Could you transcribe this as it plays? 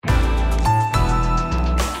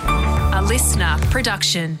listener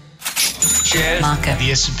production. Shares, Market.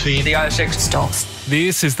 the S&P, the ASX. Stocks.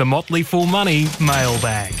 This is the Motley Fool Money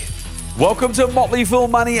Mailbag. Welcome to Motley Fool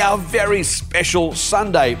Money, our very special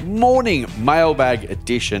Sunday morning mailbag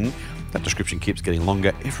edition. That description keeps getting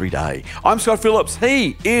longer every day. I'm Scott Phillips.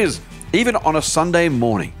 He is, even on a Sunday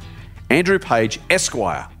morning, Andrew Page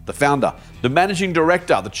Esquire, the founder, the managing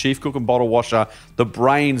director, the chief cook and bottle washer, the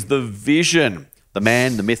brains, the vision, the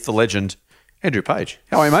man, the myth, the legend, Andrew Page.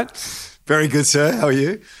 How are you, mate? Very good, sir. How are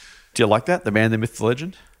you? Do you like that? The man, the myth, the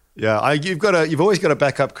legend? Yeah, you've always got a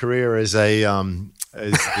backup career as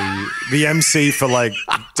as the MC for like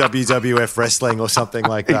WWF wrestling or something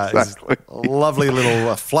like that. Exactly. It's a lovely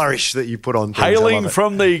little flourish that you put on things. Hailing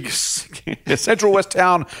from the central west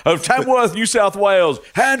town of Tamworth, New South Wales,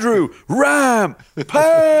 Andrew Ram Page.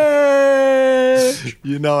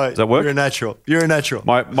 You know it. Does that work? You're a natural.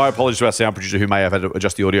 My apologies to our sound producer who may have had to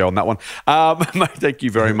adjust the audio on that one. Mate, thank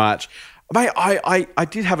you very much. Mate, I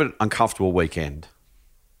did have an uncomfortable weekend.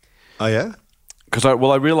 Oh, yeah? Because I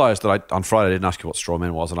realised that on Friday I didn't ask you what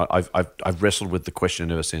strawman was, and I've wrestled with the question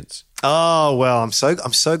ever since. Oh, well, I'm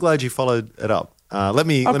so glad you followed it up. Let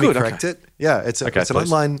me correct it. Yeah, it's an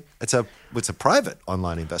online. It's a private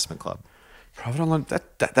online investment club. Private online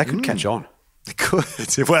that could catch on. It could.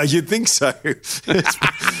 Well, you'd think so.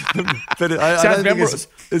 But I don't think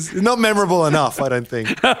it's not memorable enough, I don't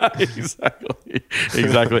think.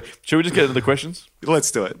 Exactly. Should we just get into the questions?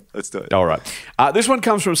 Let's do it. All right. This one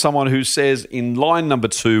comes from someone who says in line number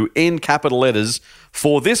 2, in capital letters,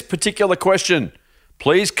 for this particular question,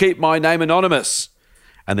 please keep my name anonymous.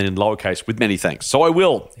 And then in lowercase, with many thanks. So I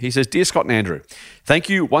will. He says, Dear Scott and Andrew, thank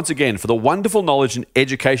you once again for the wonderful knowledge and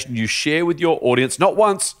education you share with your audience, not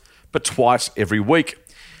once, but twice every week.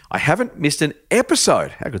 I haven't missed an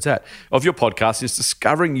episode, how good's that, of your podcast since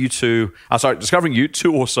discovering you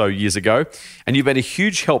 2 or so years ago, and you've been a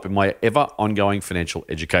huge help in my ever ongoing financial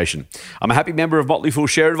education. I'm a happy member of Motley Fool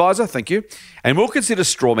Share Advisor, thank you, and we'll consider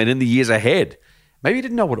strawmen in the years ahead. Maybe you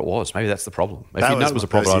didn't know what it was. Maybe that's the problem. If you know it was a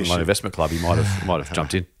proper online investment club, you might have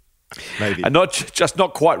jumped in. Maybe. And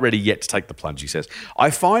not quite ready yet to take the plunge, he says.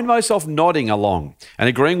 I find myself nodding along and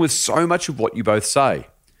agreeing with so much of what you both say.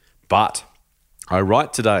 But I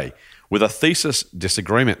write today with a thesis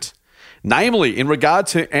disagreement, namely in regard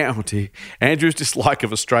to Andrew's dislike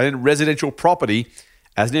of Australian residential property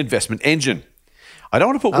as an investment engine. I don't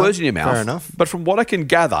want to put words in your mouth, fair enough. But from what I can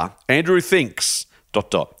gather, Andrew thinks, ...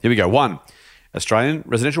 Here we go. 1, Australian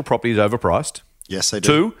residential property is overpriced. Yes, I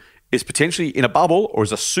do. 2, is potentially in a bubble or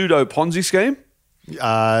is a pseudo Ponzi scheme.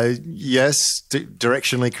 Yes,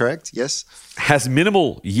 directionally correct, yes. Has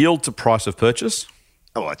minimal yield to price of purchase.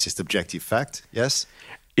 Oh, it's just objective fact, yes.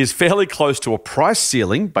 Is fairly close to a price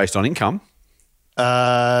ceiling based on income.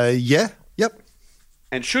 Yep.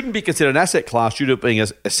 And shouldn't be considered an asset class due to it being an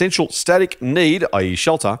essential static need, i.e.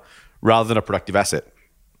 shelter, rather than a productive asset.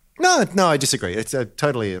 No, I disagree. It's a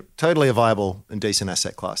totally a viable and decent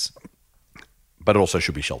asset class. But it also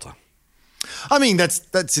should be shelter. I mean, that's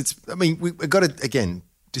it's. I mean, we've got to again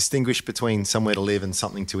distinguish between somewhere to live and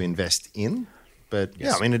something to invest in. But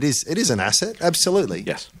Yes. yeah, I mean, it is an asset, absolutely.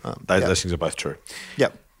 Yes, those things are both true.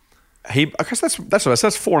 Yep. I guess that's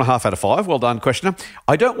 4.5 out of 5. Well done, questioner.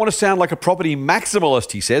 I don't want to sound like a property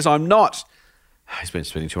maximalist, he says. I'm not. He's been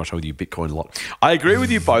spending too much time with you Bitcoin a lot. I agree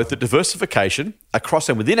with you both that diversification across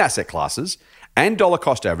and within asset classes and dollar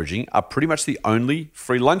cost averaging are pretty much the only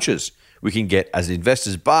free lunches we can get as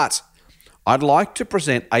investors. But I'd like to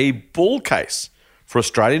present a bull case for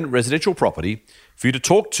Australian residential property for you to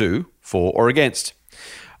talk to, for or against.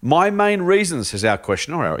 My main reasons, says our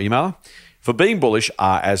questioner or our emailer, for being bullish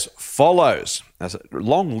are as follows. There's a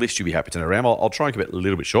long list you'll be happy to know, Ram. I'll try and keep it a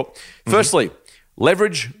little bit short. Firstly,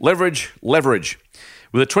 leverage.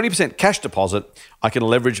 With a 20% cash deposit, I can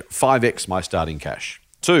leverage 5x my starting cash.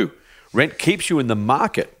 2, rent keeps you in the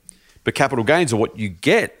market, but capital gains are what you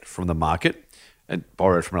get from the market, and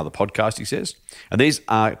borrowed from another podcast, he says. And these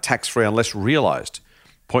are tax-free unless realised.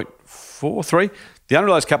 Point 4.3, the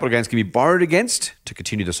unrealised capital gains can be borrowed against to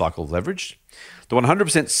continue the cycle of leverage. The 100%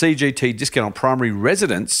 CGT discount on primary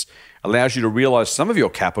residence allows you to realise some of your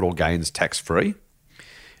capital gains tax-free.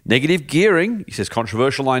 Negative gearing, he says,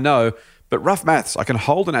 controversial, I know, but rough maths, I can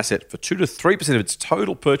hold an asset for 2 to 3% of its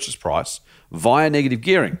total purchase price via negative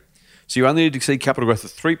gearing. So you only need to see capital growth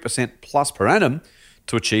of 3% plus per annum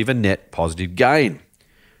to achieve a net positive gain.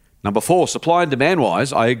 Number 4, supply and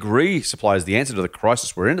demand-wise, I agree supply is the answer to the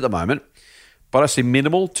crisis we're in at the moment, but I see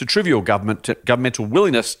minimal to trivial governmental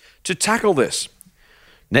willingness to tackle this.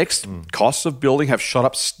 Next, costs of building have shot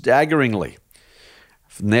up staggeringly.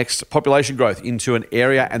 Next, population growth into an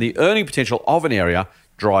area and the earning potential of an area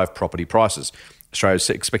drive property prices. Australia's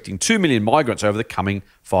expecting 2 million migrants over the coming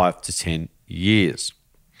 5 to 10 years.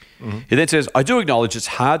 He then says, I do acknowledge it's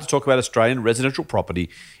hard to talk about Australian residential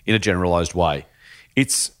property in a generalised way.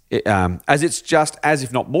 It's just as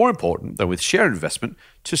if not more important than with share investment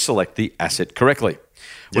to select the asset correctly.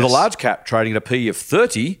 With a large cap trading at a PE of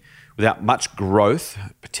 30 without much growth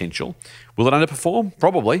potential, will it underperform?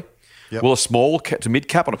 Probably. Yep. Will a small to mid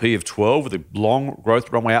cap on a PE of 12 with a long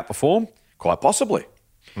growth runway outperform? Quite possibly.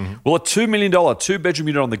 Will a $2 million two-bedroom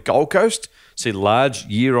unit on the Gold Coast see large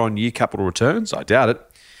year-on-year capital returns? I doubt it.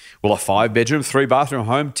 Will a 5-bedroom, 3-bathroom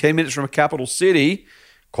home 10 minutes from a capital city?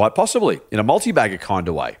 Quite possibly, in a multi-bagger kind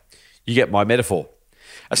of way. You get my metaphor.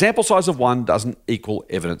 A sample size of 1 doesn't equal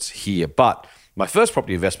evidence here, but my first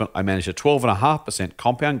property investment, I managed a 12.5%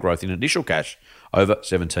 compound growth in initial cash over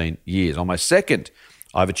 17 years. On my second,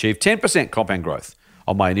 I've achieved 10% compound growth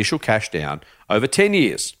on my initial cash down over 10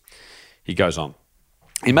 years. He goes on.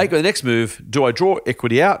 In making the next move, do I draw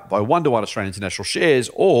equity out by 1-to-1 Australian international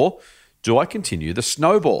shares, or do I continue the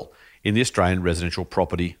snowball in the Australian residential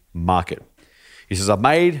property market? He says, I've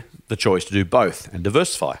made the choice to do both and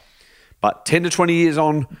diversify. But 10 to 20 years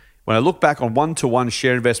on, when I look back on 1-to-1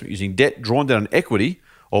 share investment using debt drawn down on equity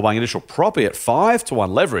or buying initial property at 5-to-1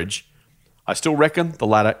 leverage, I still reckon the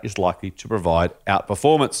latter is likely to provide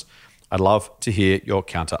outperformance. I'd love to hear your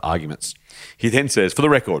counter arguments. He then says, for the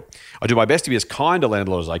record, I do my best to be as kind a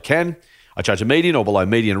landlord as I can. I charge a median or below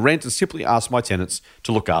median rent and simply ask my tenants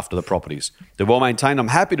to look after the properties. They're well maintained. I'm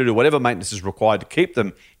happy to do whatever maintenance is required to keep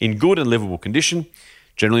them in good and livable condition.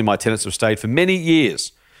 Generally, my tenants have stayed for many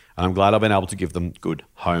years, and I'm glad I've been able to give them good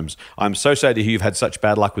homes. I'm so sad to hear you've had such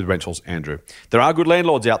bad luck with rentals, Andrew. There are good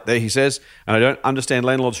landlords out there, he says, and I don't understand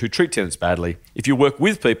landlords who treat tenants badly. If you work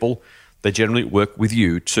with people, they generally work with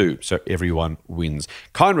you too, so everyone wins.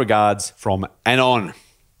 Kind regards from Anon.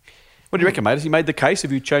 What do you reckon, mate? Has he made the case?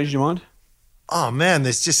 Have you changed your mind? Oh, man,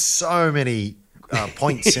 there's just so many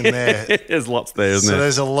points in there. There's lots there, isn't So there?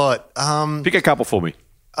 there's a lot. Pick a couple for me.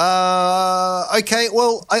 Okay,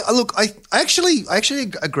 well, I actually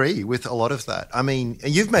agree with a lot of that. I mean,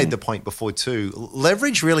 you've made the point before too.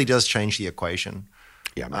 Leverage really does change the equation.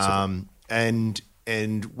 Yeah, massively.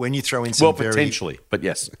 And when you throw in some potentially, but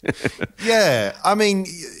yes. Yeah, I mean,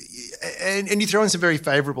 and you throw in some very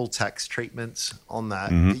favourable tax treatments on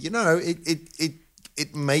that. You know,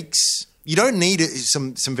 it makes. You don't need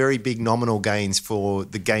some very big nominal gains for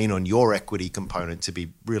the gain on your equity component to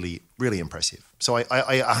be really, really impressive. So I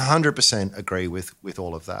 100% agree with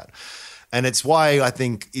all of that. And it's why I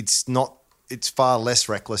think it's far less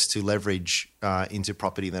reckless to leverage into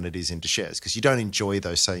property than it is into shares, because you don't enjoy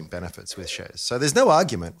those same benefits with shares. So there's no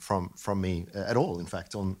argument from me at all, in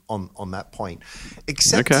fact, on that point,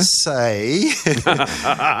 except to say, here's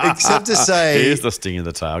the sting in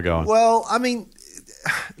the tail. Go on. Well, I mean,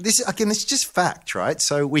 this is just fact, right?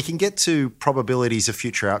 So we can get to probabilities of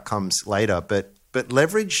future outcomes later, but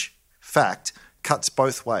leverage fact cuts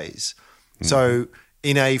both ways. So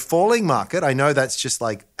in a falling market, I know that's just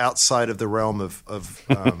like outside of the realm of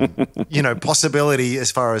possibility as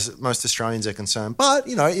far as most Australians are concerned. But,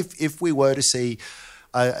 you know, if we were to see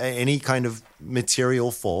any kind of material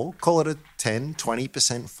fall, call it a 10,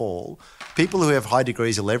 20% fall, people who have high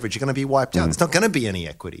degrees of leverage are going to be wiped out. There's not going to be any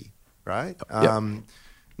equity, right? And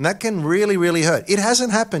that can really, really hurt. It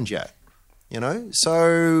hasn't happened yet, you know?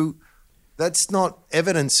 So that's not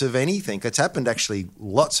evidence of anything. It's happened actually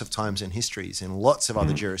lots of times in histories in lots of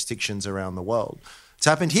other jurisdictions around the world. It's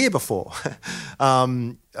happened here before.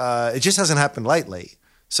 It just hasn't happened lately.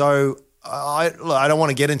 So I don't want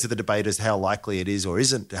to get into the debate as to how likely it is or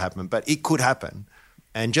isn't to happen, but it could happen.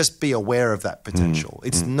 And just be aware of that potential.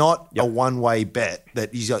 It's not a one-way bet that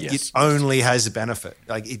it only has a benefit.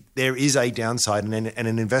 There is a downside, and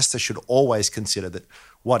an investor should always consider that.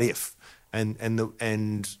 What if?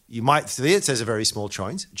 And you might see it as a very small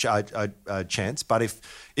chance, but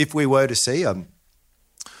if we were to see I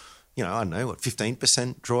don't know,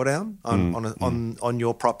 15% drawdown on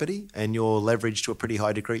your property and your leverage to a pretty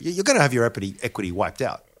high degree, you're going to have your equity wiped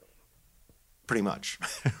out. Pretty much,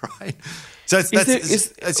 right? So it's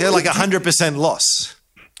like 100% loss.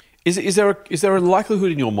 Is there a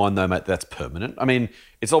likelihood in your mind though, Matt, that's permanent? I mean,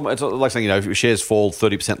 it's like saying, if your shares fall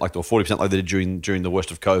 30% or 40% like they did during the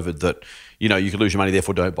worst of COVID, that you could lose your money,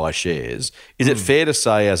 therefore don't buy shares. Is it fair to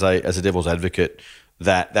say, as a devil's advocate,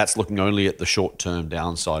 that that's looking only at the short-term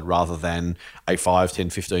downside rather than a 5, 10,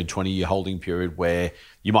 15, 20-year holding period where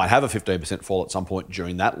you might have a 15% fall at some point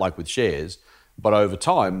during that, like with shares? But over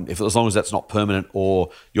time, as long as that's not permanent or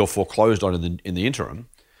you're foreclosed on in the interim,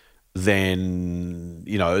 then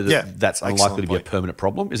that's Excellent unlikely to be a point. permanent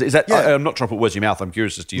problem. Is that? Yeah. I'm not trying to put words in your mouth. I'm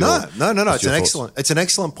curious as to your No. as to your thoughts. It's an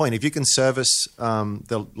excellent point. If you can service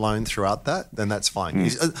the loan throughout that, then that's fine.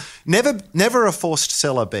 Never a forced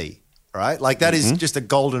seller B. Right, like that is just a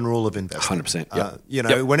golden rule of investment. 100%.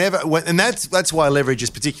 Yeah. And that's why leverage is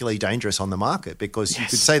particularly dangerous on the market, because you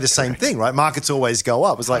could say the same thing, right? Markets always go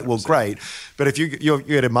up. It's like, well, great, but if you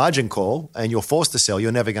get a margin call and you're forced to sell,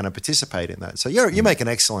 you're never going to participate in that. So you make an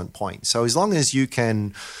excellent point. So as long as you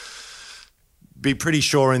can be pretty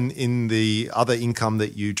sure in the other income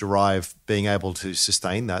that you derive being able to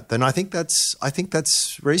sustain that, then I think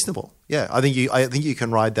that's reasonable. Yeah, I think you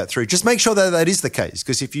can ride that through. Just make sure that is the case,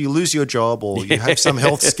 because if you lose your job or you have some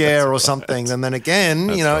health scare or something, then again,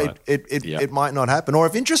 it might not happen. Or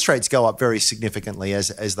if interest rates go up very significantly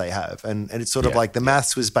as they have, and it's sort of like the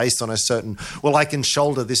maths was based on a certain, well, I can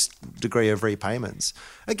shoulder this degree of repayments.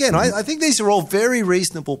 Again, I think these are all very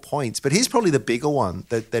reasonable points, but here's probably the bigger one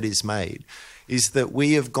that is made, is that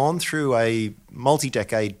we have gone through a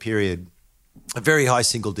multi-decade period of very high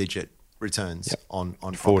single-digit returns on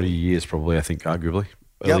 40 property. years probably, I think, arguably.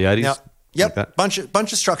 Early 80s. Yep. Like that.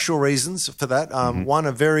 Bunch of structural reasons for that. One,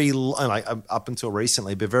 a very, up until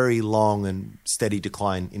recently, but very long and steady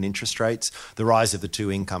decline in interest rates, the rise of the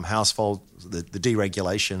two-income household, the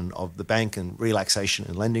deregulation of the bank and relaxation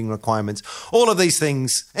in lending requirements. All of these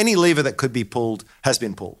things, any lever that could be pulled has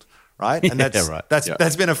been pulled. Right, and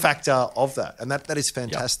that's been a factor of that, and that is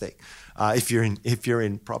fantastic if you're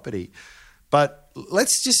in property. But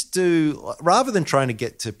let's just do, rather than trying to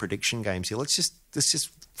get to prediction games here, let's just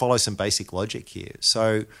follow some basic logic here.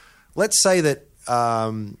 So let's say that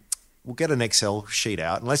we'll get an Excel sheet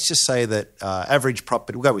out, and let's just say that average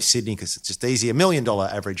property, we'll go with Sydney because it's just easy, $1 million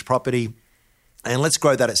average property, and let's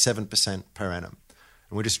grow that at 7% per annum,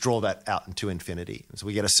 and we'll just draw that out into infinity, so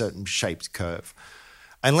we get a certain shaped curve.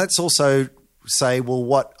 And let's also say, well,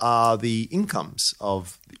 what are the incomes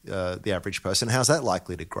of the average person? How's that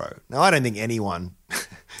likely to grow? Now, I don't think anyone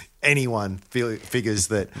figures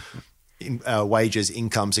that wages,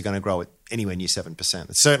 incomes are going to grow at anywhere near 7%.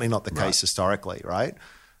 It's certainly not the case historically, right?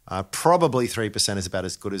 Probably 3% is about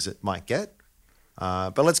as good as it might get.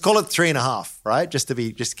 But let's call it 3.5, right? Just to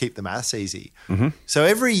keep the maths easy. So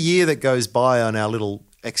every year that goes by on our little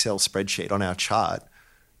Excel spreadsheet, on our chart,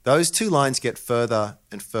 those two lines get further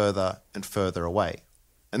and further and further away.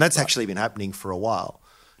 And that's actually been happening for a while.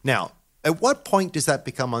 Now, at what point does that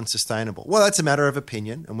become unsustainable? Well, that's a matter of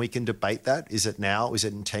opinion, and we can debate that. Is it now? Is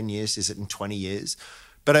it in 10 years? Is it in 20 years?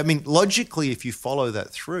 But I mean, logically, if you follow that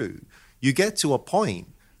through, you get to a point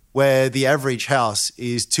where the average house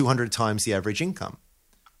is 200 times the average income.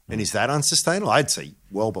 And is that unsustainable? I'd say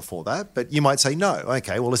well before that, but you might say no.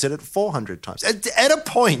 Okay, well, is it at 400 times? At a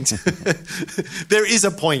point, there is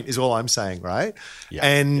a point, is all I'm saying, right? Yeah,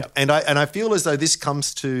 and I feel as though this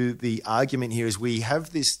comes to the argument here is we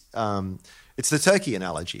have this. It's the turkey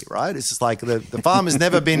analogy, right? It's just like the farmer's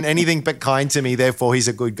never been anything but kind to me, therefore he's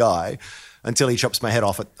a good guy, until he chops my head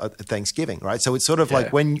off at Thanksgiving, right? So it's sort of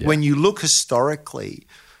like when you look historically.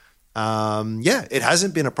 It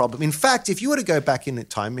hasn't been a problem. In fact, if you were to go back in a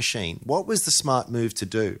time machine, what was the smart move to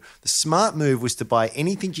do? The smart move was to buy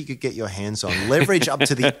anything you could get your hands on, leverage up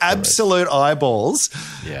to the absolute eyeballs,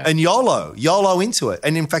 and YOLO into it.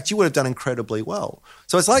 And in fact, you would have done incredibly well.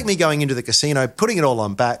 So it's like me going into the casino, putting it all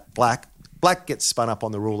on black gets spun up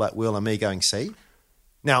on the roulette wheel, and me going, see?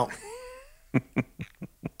 Now,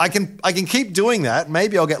 I can keep doing that.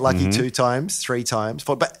 Maybe I'll get lucky 2 times, 3 times,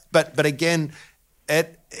 4. But again,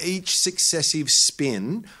 at each successive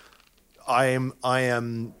spin, I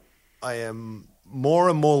am more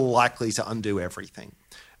and more likely to undo everything.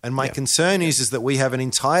 And my concern is that we have an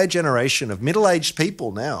entire generation of middle-aged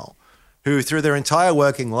people now who, through their entire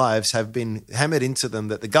working lives, have been hammered into them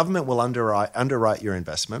that the government will underwrite your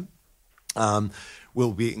investment,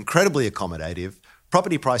 will be incredibly accommodative.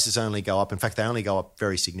 Property prices only go up. In fact, they only go up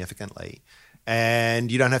very significantly. And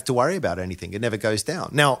you don't have to worry about anything. It never goes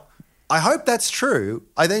down. Now, I hope that's true.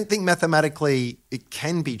 I don't think mathematically it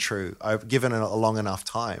can be true given a long enough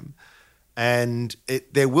time. And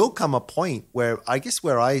there will come a point where I guess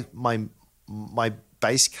my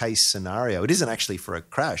base case scenario, it isn't actually for a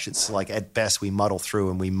crash. It's like at best we muddle through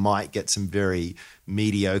and we might get some very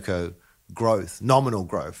mediocre growth, nominal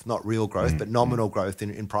growth, not real growth, but nominal growth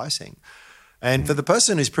in pricing. And for the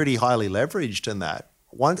person who's pretty highly leveraged in that,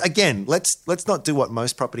 again, let's not do what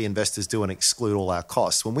most property investors do and exclude all our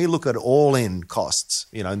costs. When we look at all-in costs,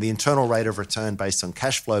 the internal rate of return based on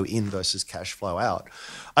cash flow in versus cash flow out,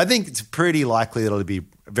 I think it's pretty likely that it'll be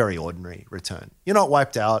a very ordinary return. You're not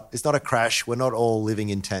wiped out. It's not a crash. We're not all living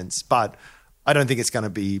in tents. But I don't think it's going to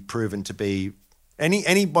be proven to be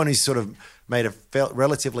Anyone who's sort of made a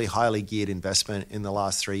relatively highly geared investment in the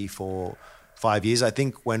last 3, 4, 5 years, I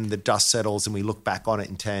think when the dust settles and we look back on it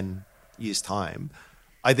in 10 years' time,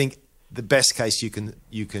 I think the best case you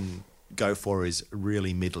can go for is a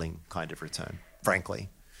really middling kind of return, frankly.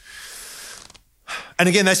 And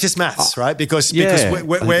again, that's just maths, right? Because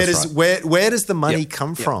where does the money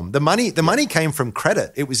come from? The money came from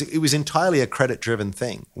credit. It was entirely a credit driven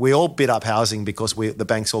thing. We all bid up housing because the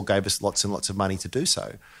banks all gave us lots and lots of money to do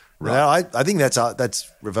so. Right. Now, I think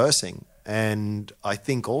that's reversing, and I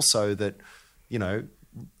think also that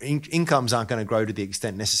incomes aren't going to grow to the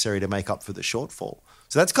extent necessary to make up for the shortfall.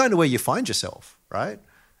 So that's kind of where you find yourself, right?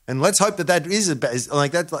 And let's hope that is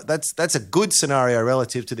that's a good scenario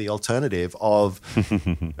relative to the alternative of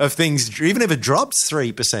things. Even if it drops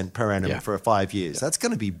 3% per annum for 5 years, that's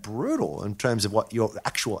going to be brutal in terms of what your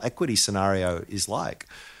actual equity scenario is like.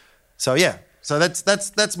 So so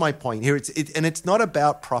that's my point here. And it's not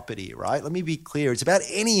about property, right? Let me be clear. It's about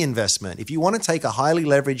any investment. If you want to take a highly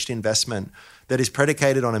leveraged investment that is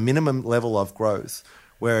predicated on a minimum level of growth,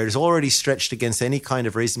 where it is already stretched against any kind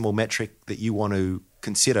of reasonable metric that you want to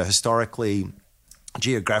consider historically,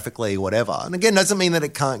 geographically, whatever. And again, doesn't mean that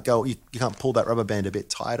it can't go. You can't pull that rubber band a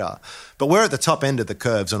bit tighter. But we're at the top end of the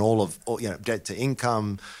curves on all debt to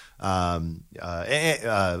income,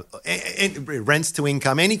 rents to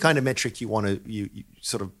income, any kind of metric you want to you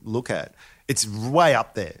sort of look at. It's way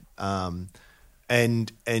up there.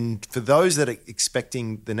 And for those that are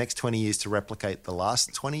expecting the next 20 years to replicate the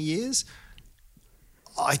last 20 years,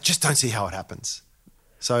 I just don't see how it happens.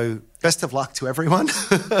 So best of luck to everyone.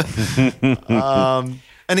 And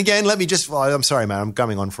again, I'm sorry, man, I'm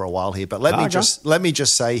going on for a while here, but let me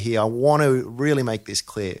just say here, I want to really make this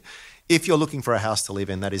clear. If you're looking for a house to live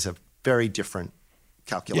in, that is a very different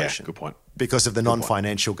calculation. Yeah, good point. Because of the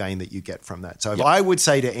non-financial gain that you get from that. So if I would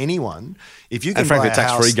say to anyone, if you can frankly, buy a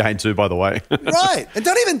house, tax-free gain too, by the way. Right. And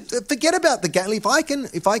don't even forget about the gain.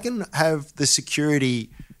 If I can have the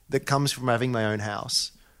security that comes from having my own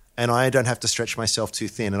house, and I don't have to stretch myself too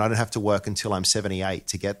thin, and I don't have to work until I'm 78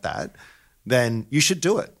 to get that, then you should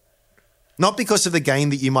do it. Not because of the gain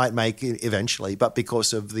that you might make eventually, but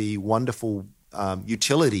because of the wonderful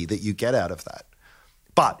utility that you get out of that.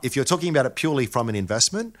 But if you're talking about it purely from an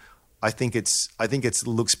investment, I think it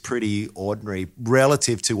looks pretty ordinary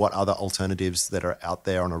relative to what other alternatives that are out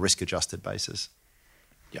there on a risk-adjusted basis.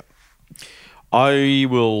 Yep. I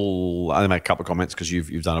will only make a couple of comments because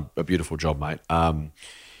you've done a beautiful job, mate.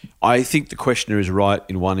 I think the questioner is right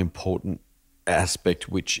in one important aspect,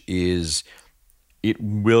 which is it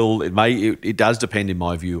does depend, in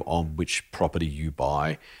my view, on which property you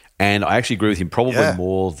buy. And I actually agree with him probably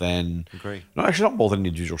more than not more than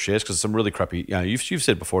individual shares, because some really crappy. You've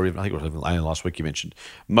said before, even I think it was only last week you mentioned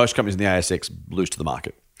most companies in the ASX lose to the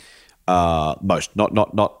market. Most,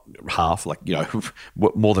 not half,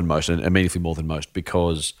 more than most, and meaningfully more than most,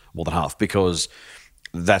 because more than half, because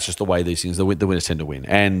that's just the way these things. The winners tend to win,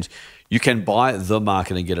 and you can buy the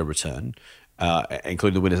market and get a return,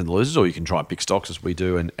 including the winners and the losers, or you can try and pick stocks as we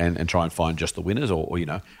do, and try and find just the winners, or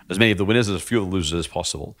as many of the winners as few of the losers as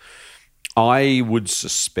possible. I would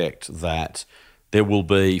suspect that there will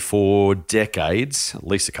be, for decades, at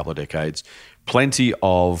least a couple of decades, plenty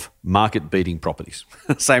of market-beating properties,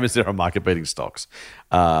 same as there are market-beating stocks.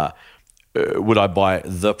 Would I buy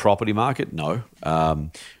the property market? No.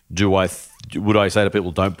 Would I say to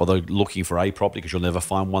people, don't bother looking for a property because you'll never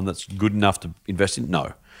find one that's good enough to invest in?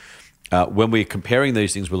 No. When we're comparing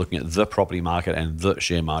these things, we're looking at the property market and the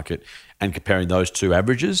share market and comparing those two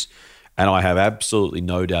averages. And I have absolutely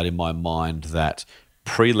no doubt in my mind that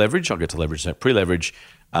pre-leverage, I'll get to leverage, pre-leverage,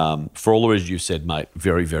 for all the reasons you've said, mate,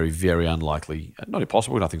 very, very, very unlikely, not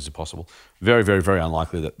impossible, nothing's impossible, very, very, very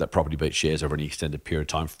unlikely that property beats shares over any extended period of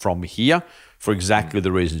time from here for exactly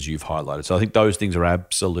the reasons you've highlighted. So I think those things are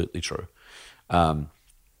absolutely true.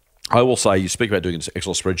 I will say, you speak about doing an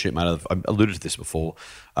Excel spreadsheet, mate. I've alluded to this before.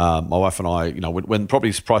 My wife and I, when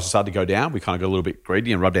property prices started to go down, we kind of got a little bit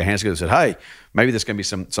greedy and rubbed our hands together and said, hey, maybe there's going to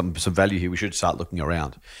be some value here. We should start looking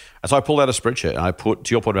around. And so I pulled out a spreadsheet and I put,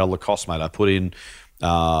 to your point about all the costs, mate, I put in the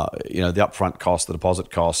upfront costs, the deposit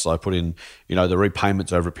costs. I put in, the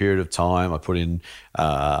repayments over a period of time. I put in,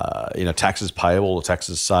 taxes payable or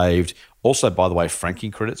taxes saved. Also, by the way,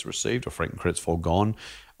 franking credits received or franking credits foregone.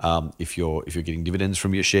 If you're getting dividends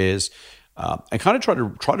from your shares, and kind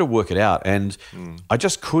of try to work it out. And I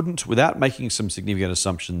just couldn't, without making some significant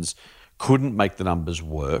assumptions, couldn't make the numbers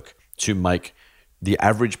work to make the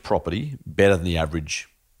average property better than the average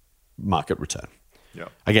market return. Yeah.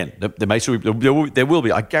 Again, there will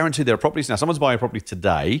be. I guarantee there are properties now. Someone's buying a property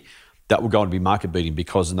today that will go and be market beating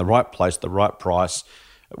because in the right place, the right price,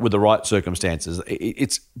 with the right circumstances,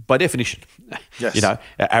 it's by definition, Yes. you know,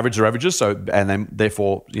 averages are averages. So, and then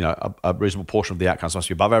therefore, you know, a reasonable portion of the outcomes must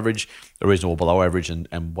be above average, a reasonable below average,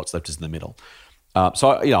 and what's left is in the middle.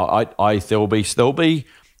 So, you know, there will be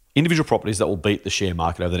individual properties that will beat the share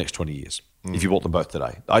market over the next 20 years if you bought them both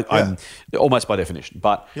today. I'm almost by definition,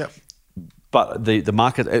 but. Yep. But the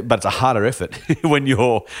market, but it's a harder effort when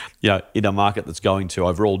you're, you know, in a market that's going to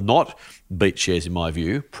overall not beat shares, in my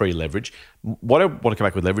view, pre-leverage. What I want to come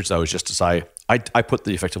back with leverage, though, is just to say I put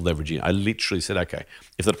the effective leverage in. I literally said, okay,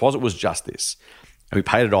 if the deposit was just this, and we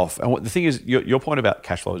paid it off. And the thing is, your point about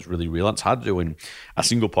cash flow is really real. And it's hard to do in a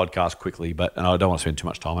single podcast quickly, and I don't want to spend too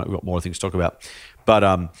much time on it. We've got more things to talk about, but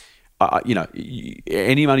you know,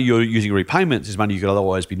 any money you're using repayments is money you could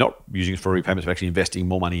otherwise be not using for repayments, but actually investing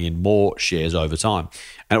more money in more shares over time.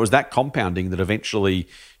 And it was that compounding that eventually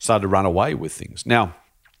started to run away with things. Now,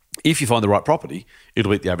 if you find the right property,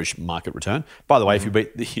 it'll beat the average market return. By the way,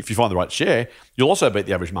 if you find the right share, you'll also beat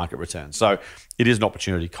the average market return. So it is an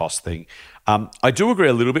opportunity cost thing. I do agree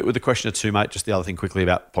a little bit with the question of two, mate. Just the other thing quickly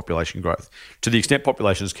about population growth. To the extent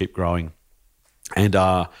populations keep growing and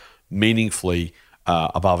are meaningfully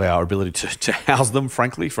above our ability to house them,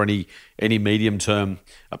 frankly, for any medium-term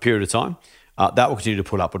period of time, that will continue to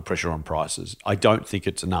put upward pressure on prices. I don't think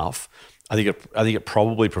it's enough. I think it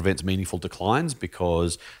probably prevents meaningful declines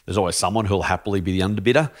because there's always someone who'll happily be the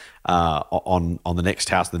underbidder on the next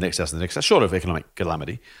house, the next house, and the next house, short of economic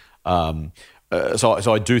calamity. So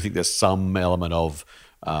I do think there's some element of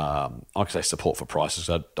I could say support for prices.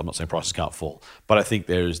 I'm not saying prices can't fall, but I think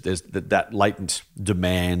there's that latent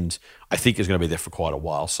demand. I think is going to be there for quite a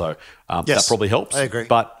while. So that probably helps. I agree.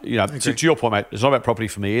 But you know, to your point, mate, it's not about property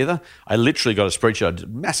for me either. I literally got a spreadsheet, a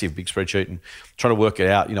massive big spreadsheet, and trying to work it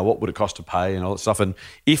out. You know, what would it cost to pay and all that stuff. And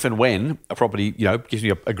if and when a property, you know, gives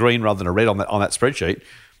me a green rather than a red on that spreadsheet,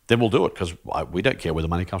 then we'll do it because we don't care where the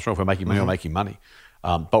money comes from. If we're making money, we're making money.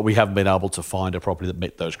 But we haven't been able to find a property that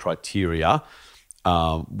met those criteria.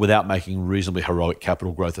 Without making reasonably heroic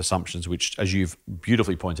capital growth assumptions, which, as you've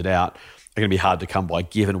beautifully pointed out, are going to be hard to come by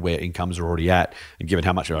given where incomes are already at and given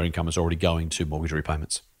how much of our income is already going to mortgage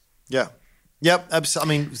repayments. Yeah. Yep.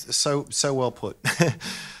 Absolutely. I mean, so well put.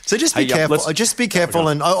 So just be careful. Just be careful.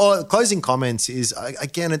 And closing comments is,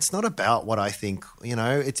 again, it's not about what I think. You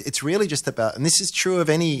know, it's really just about, and this is true of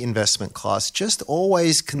any investment class, just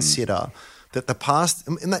always consider that the past,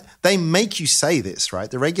 and they make you say this,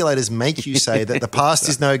 right? The regulators make you say that the past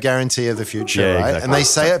is no guarantee of the future, right? Exactly. And they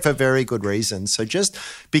say it for very good reason. So just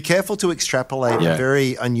be careful to extrapolate a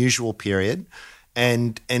very unusual period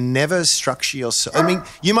and never structure yourself. I mean,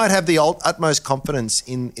 you might have the utmost confidence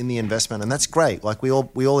in the investment, and that's great. Like we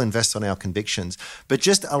all invest on our convictions, but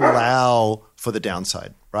just allow for the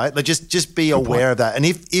downside, right? Like just be aware of that. And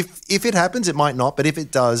if it happens, it might not, but if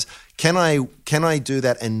it does, can I do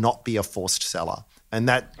that and not be a forced seller? And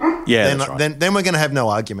that then we're going to have no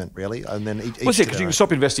argument really. And then because you can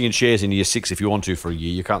stop investing in shares in year 6 if you want to for a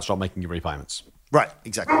year. You can't stop making your repayments. Right,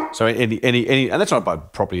 exactly. So any, and that's not by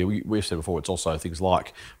property. We've said before, it's also things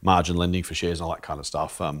like margin lending for shares and all that kind of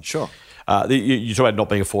stuff. Sure. You talk about not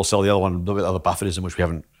being a forced seller. The other one, the other Buffettism, which we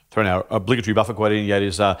haven't thrown our obligatory Buffett quote in yet,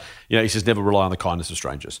 is he says never rely on the kindness of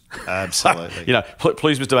strangers. Absolutely.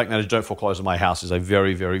 Please, Mr. Bank Manager, don't foreclose on my house is a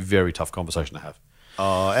very, very, very tough conversation to have.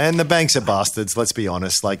 Oh, and the banks are bastards. Let's be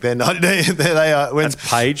honest. Like they're not. They are. That's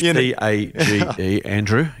Page P-A-G-E,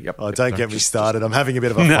 Andrew. Yep. Oh, don't get me started. I'm having a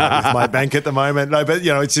bit of a fight with my bank at the moment. No, but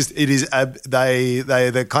it's just it is. They're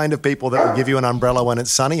the kind of people that will give you an umbrella when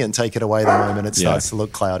it's sunny and take it away the moment it starts to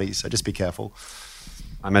look cloudy. So just be careful.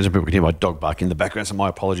 I imagine people can hear my dog bark in the background, so my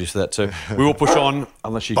apologies for that too. We will push on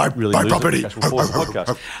unless you really lose property. It. We'll pause the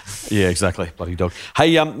podcast. Yeah, exactly. Bloody dog.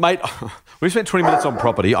 Hey, mate, we've spent 20 minutes on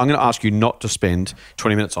property. I'm going to ask you not to spend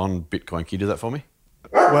 20 minutes on Bitcoin. Can you do that for me?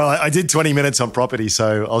 Well, I did 20 minutes on property,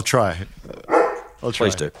 so I'll try.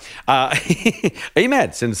 Please do.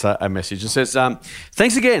 Emad sends a message and says,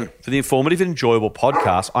 thanks again for the informative and enjoyable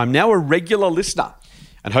podcast. I'm now a regular listener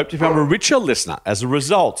and hope to become a richer listener as a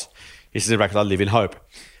result. He says, I live in hope.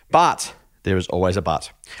 But there is always a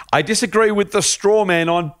but. I disagree with the straw man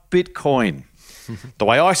on Bitcoin. The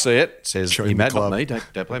way I see it, says Emad, not me,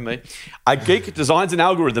 don't blame me. A geek designs an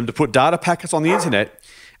algorithm to put data packets on the internet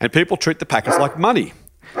and people treat the packets like money.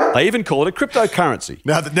 They even call it a cryptocurrency.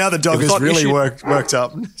 Now the dog is really worked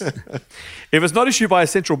up. If it's not issued by a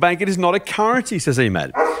central bank, it is not a currency, says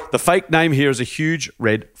Emad. The fake name here is a huge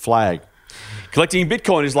red flag. Collecting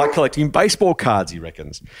Bitcoin is like collecting baseball cards, he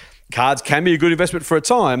reckons. Cards can be a good investment for a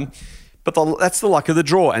time, but that's the luck of the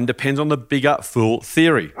draw and depends on the bigger fool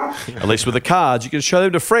theory. At least with the cards, you can show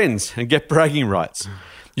them to friends and get bragging rights.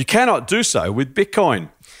 You cannot do so with Bitcoin.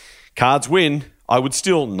 Cards win, I would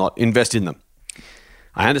still not invest in them.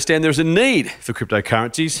 I understand there's a need for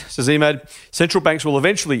cryptocurrencies, says Emad. Central banks will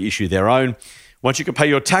eventually issue their own. Once you can pay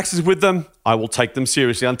your taxes with them, I will take them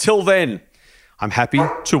seriously. Until then, I'm happy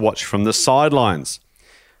to watch from the sidelines.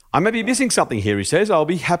 I may be missing something here, he says. I'll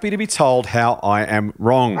be happy to be told how I am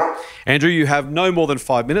wrong. Andrew, you have no more than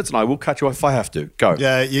 5 minutes, and I will cut you off if I have to. Go.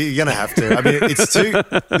 Yeah, you're going to have to. I mean, it's too...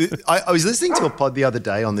 I was listening to a pod the other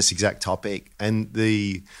day on this exact topic, and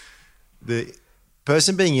the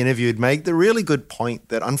person being interviewed made the really good point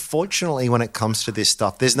that unfortunately when it comes to this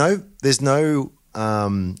stuff, there's no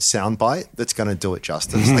soundbite that's going to do it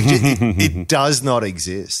justice. Like, it does not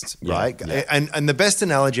exist, right? Yeah. And the best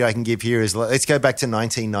analogy I can give here is let's go back to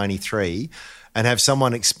 1993 and have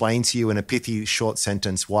someone explain to you in a pithy short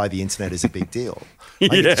sentence why the internet is a big deal.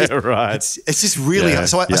 Like, right. It's just really hard.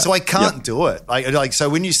 So I can't do it. Like so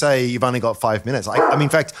when you say you've only got 5 minutes, I mean, in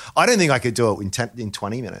fact, I don't think I could do it in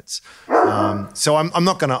 20 minutes. So I'm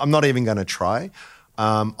not even gonna try.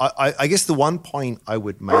 I guess the one point I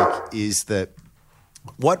would make is that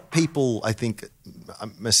what people I think are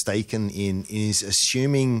mistaken in is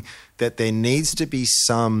assuming that there needs to be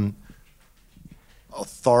some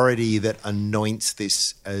authority that anoints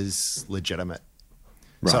this as legitimate.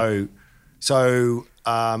 Right. So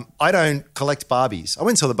I don't collect Barbies. I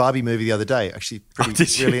went and saw the Barbie movie the other day. Actually,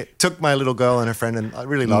 really took my little girl and her friend, and I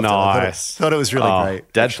really loved it. I thought it was really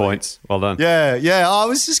great. Dad points. Well done. Yeah. Oh, it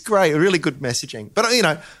was just great. Really good messaging. But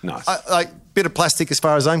nice. Bit of plastic as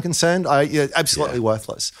far as I'm concerned. Absolutely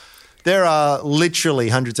worthless. There are literally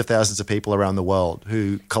hundreds of thousands of people around the world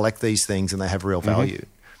who collect these things and they have real value.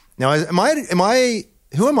 Now, who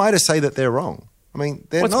am I to say that they're wrong? I mean,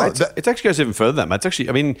 they're not. It actually goes even further than that. It's actually,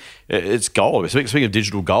 I mean, it's gold. Speaking of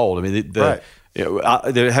digital gold, I mean,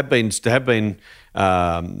 there have been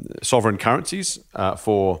sovereign currencies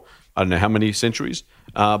for I don't know how many centuries,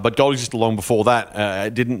 but gold existed long before that.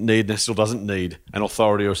 It didn't need, and still doesn't need, an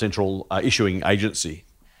authority or a central issuing agency.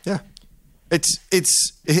 Yeah, and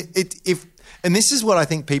this is what I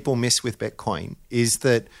think people miss with Bitcoin is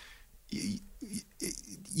that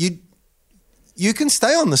you can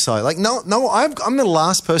stay on the side. Like, no, I'm the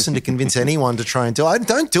last person to convince anyone to try and do it.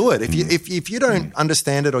 Don't do it. If you don't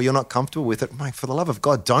understand it or you're not comfortable with it, Mike, for the love of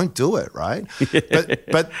God, don't do it, right?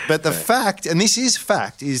 But the fact, and this is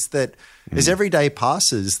fact, is that as every day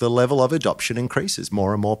passes, the level of adoption increases.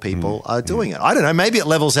 More and more people are doing it. I don't know, maybe it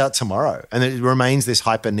levels out tomorrow and it remains this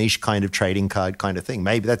hyper niche kind of trading card kind of thing.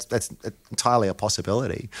 Maybe that's entirely a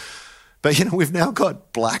possibility. But, we've now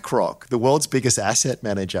got BlackRock, the world's biggest asset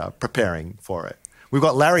manager, preparing for it. We've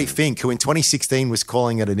got Larry Fink, who in 2016 was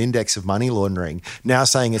calling it an index of money laundering, now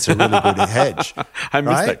saying it's a really good hedge. I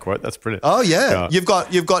missed that quote. That's brilliant. Oh, yeah. You've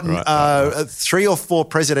got 3 or 4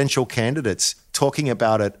 presidential candidates talking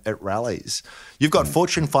about it at rallies. You've got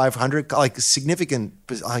Fortune 500, like significant,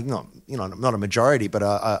 not a majority, but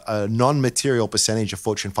a non-material percentage of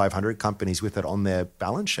Fortune 500 companies with it on their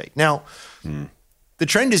balance sheet. Now, the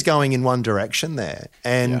trend is going in one direction there.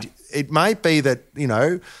 And it might be that,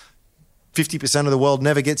 50% of the world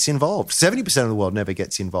never gets involved. 70% of the world never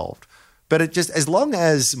gets involved. But it just, as long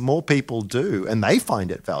as more people do and they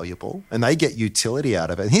find it valuable and they get utility out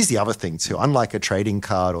of it. And here's the other thing too, unlike a trading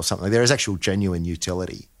card or something, there is actual genuine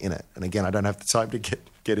utility in it. And again, I don't have the time to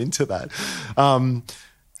get into that. Then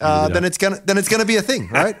it's gonna be a thing,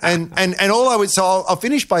 right? and all I'll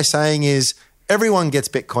finish by saying is, everyone gets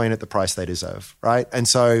Bitcoin at the price they deserve, right? And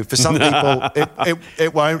so for some people,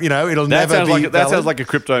 it won't, it'll never be That sounds like a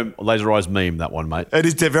crypto laserized meme, that one, mate. It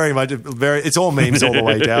is very much, it's all memes all the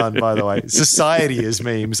way down, by the way. Society is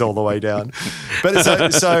memes all the way down. But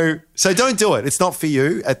so don't do it. It's not for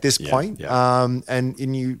you at this point. And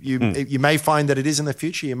you may find that it is in the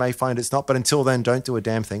future. You may find it's not. But until then, don't do a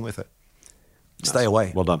damn thing with it. Stay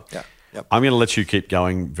away. Well done. Yeah. Yep. I'm going to let you keep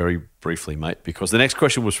going very briefly, mate, because the next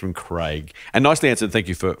question was from Craig. And nicely answered. Thank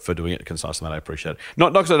you for doing it concise, mate. I appreciate it.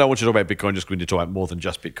 Not because I don't want you to talk about Bitcoin, just going to talk about more than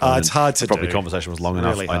just Bitcoin. It's hard to probably do. Conversation was long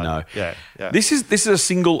enough, really I know. Yeah. This is a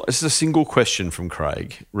single question from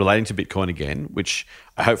Craig relating to Bitcoin again, which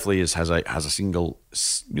hopefully has a single,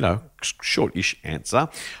 short-ish answer.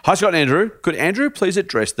 Hi, Scott and Andrew. Could Andrew please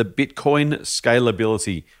address the Bitcoin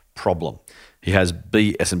scalability problem? He has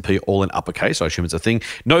B, S, and P all in uppercase. I assume it's a thing.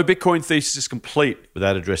 No Bitcoin thesis is complete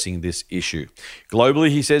without addressing this issue.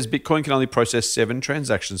 Globally, he says Bitcoin can only process 7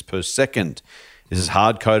 transactions per second. This is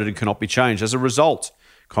hard-coded and cannot be changed. As a result,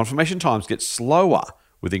 confirmation times get slower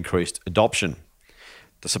with increased adoption.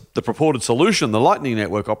 The purported solution, the Lightning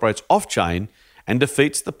Network, operates off-chain and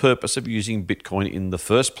defeats the purpose of using Bitcoin in the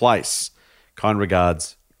first place. Kind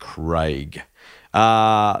regards, Craig.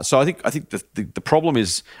 So I think the problem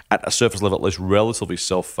is, at a surface level at least, relatively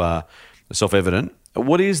self-evident.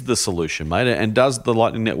 What is the solution, mate? And does the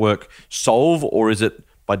Lightning Network solve, or is it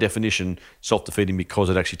by definition self-defeating because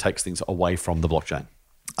it actually takes things away from the blockchain?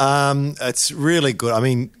 It's really good. I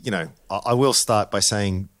mean, I will start by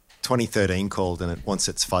saying 2013 called and it wants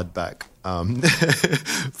its FUD back.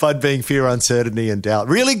 FUD being fear, uncertainty, and doubt.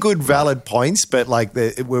 Really good, valid points, but like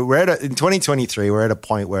we're at in 2023, we're at a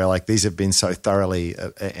point where like these have been so thoroughly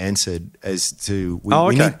answered as to.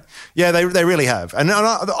 They really have. And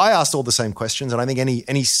I asked all the same questions, and I think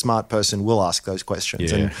any smart person will ask those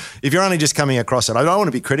questions. Yeah. And if you're only just coming across it, I don't want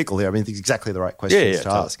to be critical here. I mean, it's exactly the right questions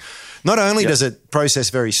to ask. Not only does it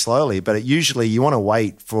process very slowly, but it usually you want to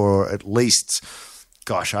wait for at least.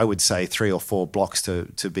 Gosh, I would say 3 or 4 blocks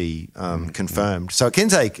to be confirmed. So it can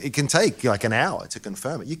take like an hour to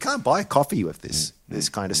confirm it. You can't buy coffee with this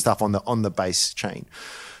kind of stuff on the base chain.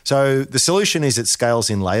 So the solution is it scales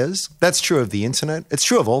in layers. That's true of the internet. It's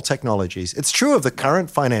true of all technologies. It's true of the current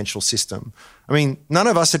financial system. I mean, none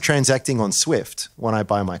of us are transacting on Swift when I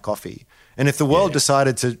buy my coffee. And if the world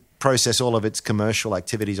decided to process all of its commercial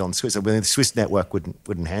activities on Swift, the Swiss network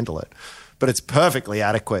wouldn't handle it. But it's perfectly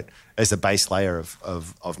adequate as a base layer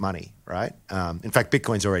of money, right? In fact,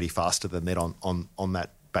 Bitcoin's already faster than that on that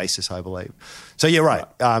basis, I believe. So you're right.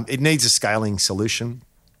 It needs a scaling solution.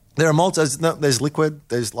 There are there's Liquid,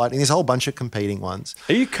 there's Lightning, there's a whole bunch of competing ones.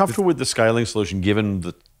 Are you comfortable with the scaling solution given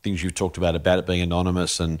the things you've talked about it being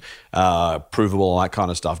anonymous and provable and that kind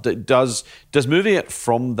of stuff? Does moving it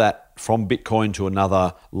from Bitcoin to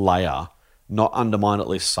another layer not undermine at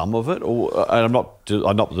least some of it? Or I'm not.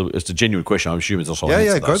 It's a genuine question. I'm assuming it's also great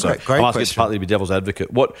I'm asking question. it's partly to be devil's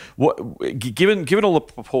advocate. What given all the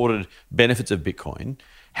purported benefits of Bitcoin,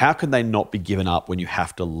 how can they not be given up when you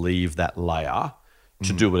have to leave that layer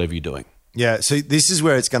to do whatever you're doing? Yeah, so this is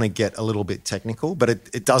where it's going to get a little bit technical, but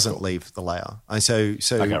it doesn't leave the layer. And so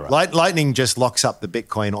Lightning just locks up the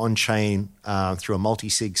Bitcoin on chain through a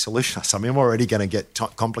multi-sig solution. So I'm already going to get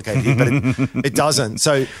complicated here, but it doesn't.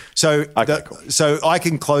 So I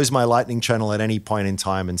can close my Lightning channel at any point in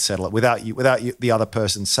time and settle it without the other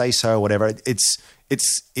person say so or whatever. It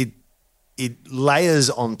layers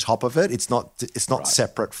on top of it. It's not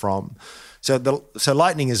separate from. So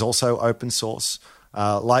Lightning is also open source.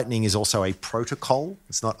 Lightning is also a protocol.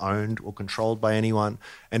 It's not owned or controlled by anyone,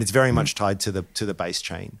 and it's very much tied to the base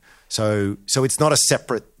chain. So it's not a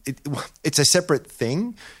separate. It's a separate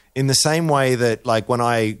thing in the same way that like when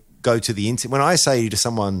I go to the internet, when I say to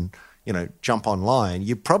someone, jump online,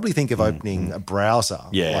 you probably think of opening a browser,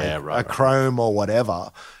 Chrome or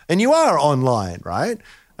whatever, and you are online, right?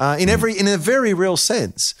 In a very real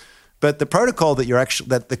sense. But the protocol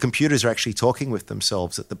that the computers are actually talking with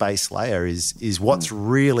themselves at the base layer is what's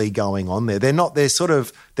really going on there.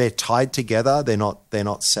 They're tied together. They're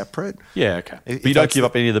not separate. Yeah, okay. But you don't give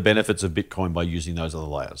up any of the benefits of Bitcoin by using those other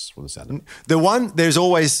layers. From the sound of it. There's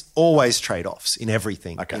always trade-offs in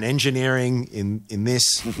everything. Okay. In engineering, in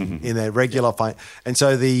this, in a regular fight. And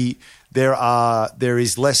so there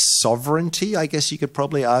is less sovereignty, I guess you could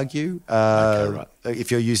probably argue.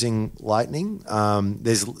 If you're using Lightning,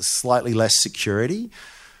 there's slightly less security.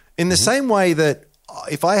 In the same way that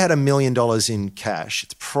if I had $1 million in cash,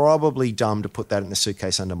 it's probably dumb to put that in a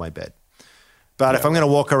suitcase under my bed. But if I'm going to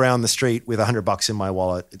walk around the street with $100 in my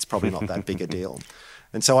wallet, it's probably not that big a deal.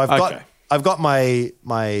 And so I've got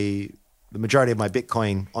the majority of my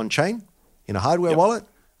Bitcoin on chain in a hardware wallet,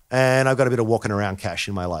 and I've got a bit of walking around cash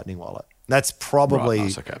in my Lightning wallet. That's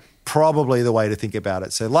probably the way to think about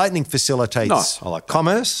it. So Lightning facilitates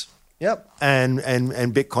commerce, and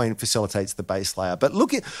Bitcoin facilitates the base layer. But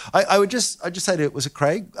I would just say to it, was it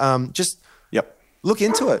Craig? Look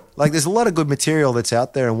into it. Like there's a lot of good material that's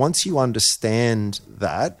out there, and once you understand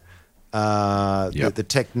that the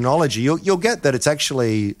technology, you'll get that it's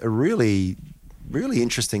actually a really, really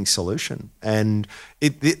interesting solution, and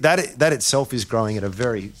that itself is growing at a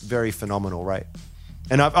very, very phenomenal rate.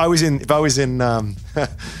 And if I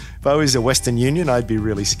was a Western Union, I'd be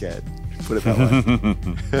really scared. Put it that way.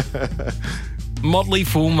 Motley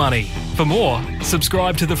Fool Money. For more,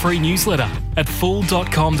 subscribe to the free newsletter at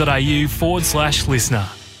fool.com.au/listener.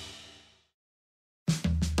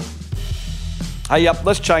 Hey,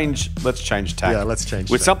 let's change tack. Yeah, let's change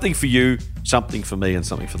with tack. Something for you, something for me, and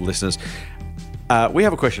something for the listeners. We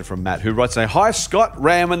have a question from Matt who writes, "Hi, Scott,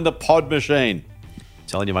 Ram, and the Pod Machine."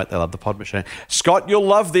 Telling you, mate, they love the Pod Machine. Scott, you'll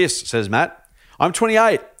love this, says Matt. I'm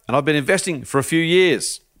 28 and I've been investing for a few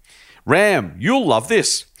years. Ram, you'll love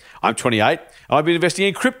this. I'm 28 and I've been investing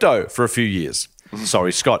in crypto for a few years.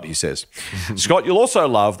 Sorry, Scott, he says. Scott, you'll also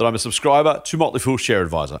love that I'm a subscriber to Motley Fool Share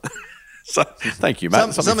Advisor. So, thank you,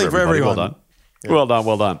 Matt. Something for everyone. Well done. Yeah. Well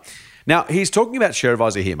done. Now, he's talking about Share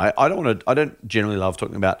Advisor here, mate. I don't generally love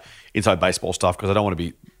talking about inside baseball stuff because I don't want to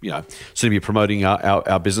be, soon to be promoting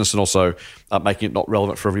our business and also making it not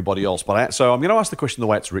relevant for everybody else. So I'm going to ask the question the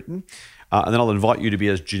way it's written, and then I'll invite you to be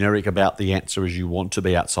as generic about the answer as you want to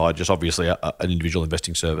be outside just obviously an individual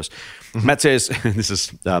investing service. Matt says, this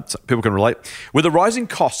is people can relate, with the rising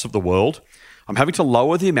costs of the world, I'm having to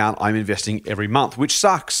lower the amount I'm investing every month, which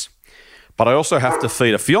sucks. But I also have to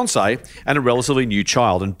feed a fiance and a relatively new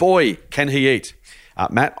child. And boy, can he eat.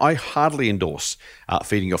 Matt, I hardly endorse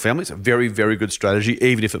feeding your family. It's a very, very good strategy,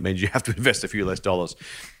 even if it means you have to invest a few less dollars.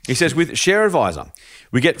 He says, with Share Advisor,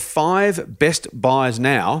 we get 5 best buys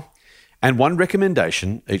now and 1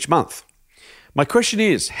 recommendation each month. My question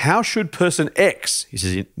is, how should person X, he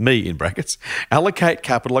says me in brackets, allocate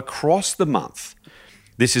capital across the month?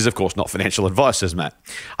 This is, of course, not financial advice, says Matt.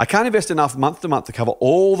 I can't invest enough month to month to cover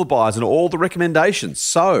all the buys and all the recommendations.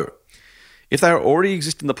 So, if they already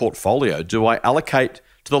exist in the portfolio, do I allocate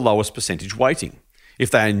to the lowest percentage weighting?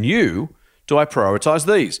 If they are new, do I prioritize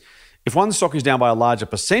these? If one stock is down by a larger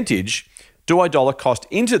percentage, do I dollar cost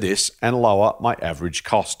into this and lower my average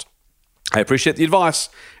cost? I appreciate the advice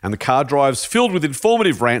and the car drives filled with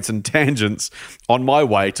informative rants and tangents on my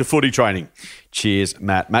way to footy training. Cheers,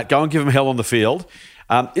 Matt. Matt, go and give him hell on the field.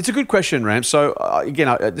 It's a good question, Ram. So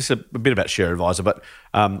again, this is a bit about Share Advisor, but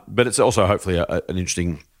it's also hopefully an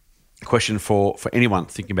interesting question for anyone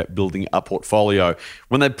thinking about building a portfolio.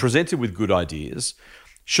 When they're presented with good ideas,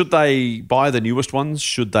 should they buy the newest ones?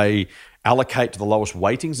 Should they allocate to the lowest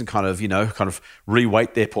weightings and kind of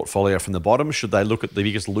reweight their portfolio from the bottom? Should they look at the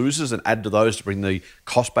biggest losers and add to those to bring the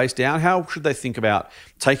cost base down? How should they think about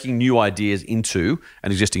taking new ideas into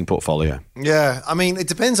an existing portfolio? Yeah, I mean, it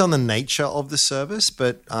depends on the nature of the service,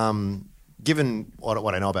 but given what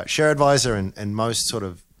I know about Share Advisor and most sort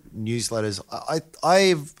of newsletters,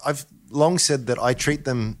 I've long said that I treat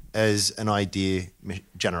them as an idea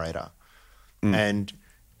generator. And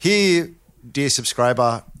here, dear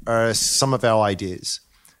subscriber, are some of our ideas.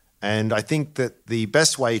 And I think that the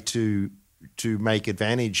best way to make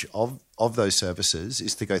advantage of those services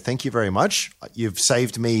is to go, thank you very much. You've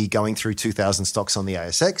saved me going through 2,000 stocks on the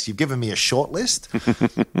ASX. You've given me a short list.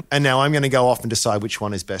 And now I'm going to go off and decide which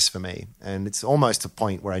one is best for me. And it's almost a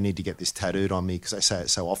point where I need to get this tattooed on me because I say it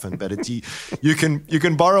so often. But it's, you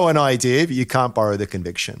can borrow an idea, but you can't borrow the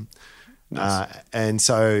conviction. Nice. And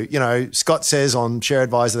so, Scott says on Share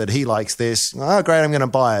Advisor that he likes this. Oh, great, I'm going to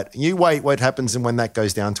buy it. You wait what happens and when that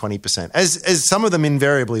goes down 20%, as some of them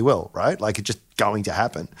invariably will, right? Like it's just going to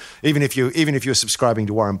happen. Even if you're subscribing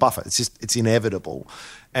to Warren Buffett, it's inevitable.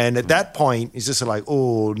 And at that point, it's just like,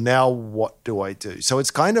 oh, now what do I do? So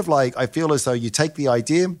it's kind of like, I feel as though you take the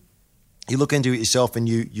idea, you look into it yourself and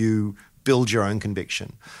you build your own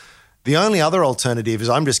conviction. The only other alternative is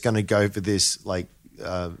I'm just going to go for this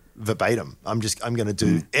verbatim. I'm going to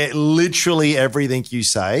do literally everything you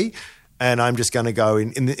say, and I'm just going to go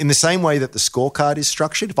in the same way that the scorecard is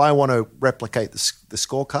structured. If I want to replicate the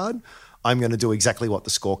scorecard, I'm going to do exactly what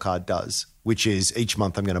the scorecard does, which is each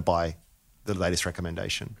month I'm going to buy the latest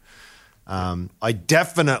recommendation. I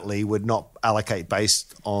definitely would not allocate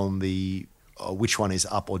based on the which one is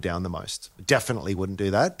up or down the most. Definitely wouldn't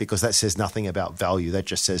do that because that says nothing about value. That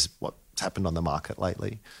just says what's happened on the market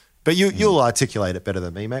lately. But you'll articulate it better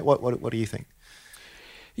than me, mate. What do you think?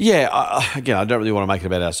 Yeah, again, I don't really want to make it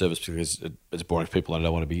about our service because it's boring to people. I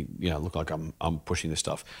don't want to be, look like I'm pushing this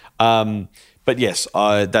stuff. But yes,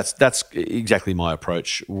 that's exactly my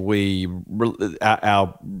approach.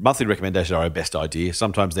 Our monthly recommendations are our best idea.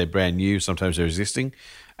 Sometimes they're brand new, sometimes they're existing.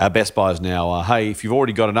 Our best buys now are, hey, if you've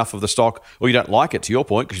already got enough of the stock or you don't like it, to your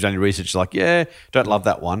point, because you've done your research, like, yeah, don't love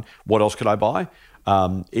that one. What else could I buy?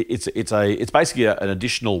 It's basically an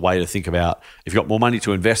additional way to think about if you've got more money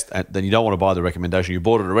to invest, then you don't want to buy the recommendation. You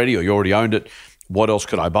bought it already, or you already owned it. What else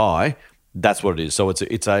could I buy? That's what it is. So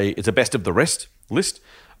it's a best of the rest list,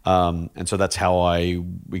 and so that's how I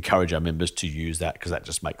encourage our members to use that because that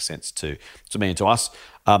just makes sense to me and to us.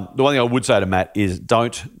 The one thing I would say to Matt is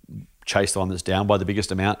don't chase the one that's down by the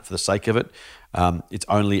biggest amount for the sake of it. It's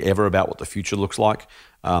only ever about what the future looks like.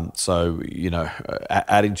 So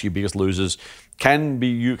adding to your biggest losers can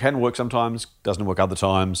work sometimes, doesn't work other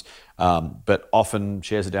times, but often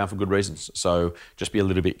shares are down for good reasons. So just be a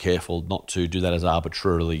little bit careful not to do that as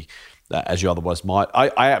arbitrarily as you otherwise might.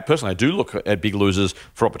 I personally do look at big losers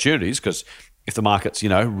for opportunities because if the market's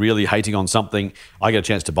really hating on something, I get a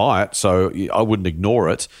chance to buy it. So I wouldn't ignore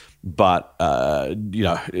it. But here's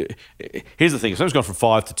the thing: if something's gone from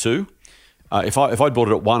 5 to 2. If I bought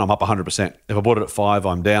it at 1, I'm up 100%. If I bought it at 5,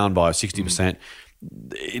 I'm down by 60%.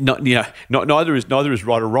 neither is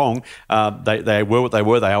right or wrong. They were what they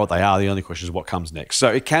were. They are what they are. The only question is what comes next. So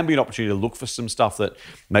it can be an opportunity to look for some stuff that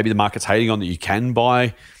maybe the market's hating on that you can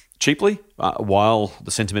buy cheaply while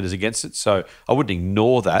the sentiment is against it. So I wouldn't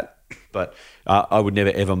ignore that, but I would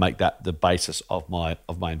never ever make that the basis of my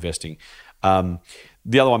investing.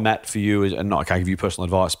 The other one, Matt, for you is, and I can't give you personal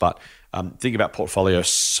advice, but think about portfolio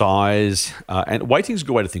size, and weighting is a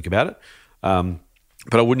good way to think about it.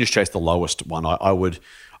 But I wouldn't just chase the lowest one. I would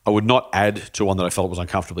not add to one that I felt was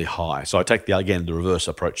uncomfortably high. So I take the reverse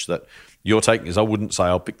approach that you're taking. Is I wouldn't say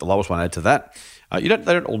I'll pick the lowest one and add to that. They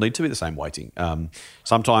don't all need to be the same weighting.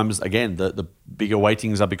 Sometimes, again, the bigger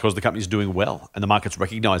weightings are because the company's doing well and the market's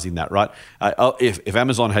recognizing that, right? If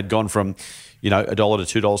Amazon had gone from $1 to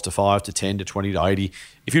 $2 to $5 to $10 to $20 to $80,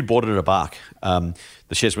 if you'd bought it at $1,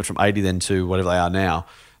 the shares went from $80 then to whatever they are now.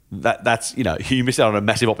 That's you miss out on a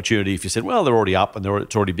massive opportunity if you said, well, they're already up and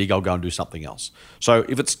it's already big, I'll go and do something else. So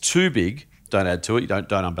if it's too big, don't add to it. You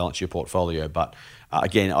don't unbalance your portfolio. But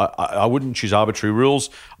again, I wouldn't choose arbitrary rules.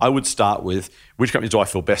 I would start with which companies do I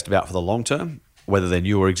feel best about for the long term, whether they're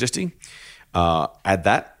new or existing. Add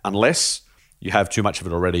that, unless you have too much of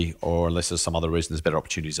it already, or unless there's some other reason there's better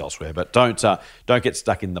opportunities elsewhere. But don't get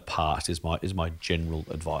stuck in the past. Is my general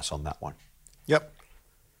advice on that one. Yep.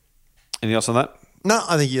 Anything else on that? No,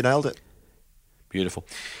 I think you nailed it. Beautiful.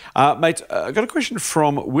 Mate, I got a question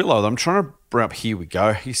from Willow that I'm trying to bring up. Here we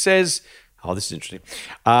go. He says, this is interesting.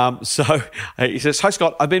 He says, hi,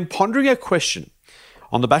 Scott. I've been pondering a question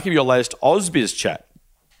on the back of your latest AusBiz chat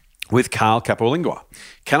with Carl Capolingua.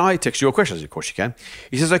 Can I text you a question? Of course you can.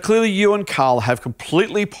 He says, clearly you and Carl have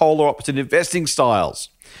completely polar opposite investing styles.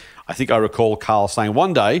 I think I recall Carl saying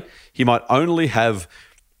one day he might only have...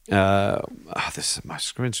 my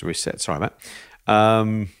screen's reset. Sorry, mate.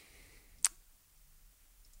 Here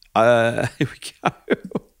we go.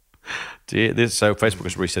 So Facebook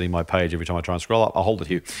is resetting my page every time I try and scroll up. I'll hold it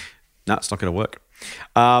here. No, it's not going to work.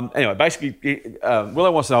 Anyway, basically,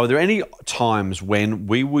 Willow wants to know, are there any times when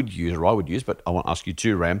we would use, or I would use, but I want to ask you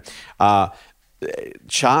too, Ram,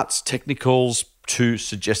 charts, technicals to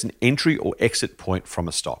suggest an entry or exit point from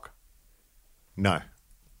a stock? No.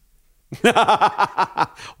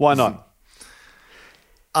 Why not?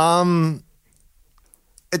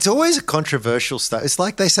 It's always a controversial stuff. It's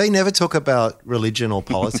like they say never talk about religion or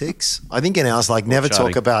politics. I think in ours, never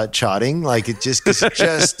talk about charting. It just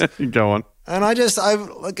go on. And as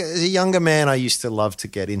a younger man, I used to love to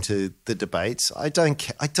get into the debates. I don't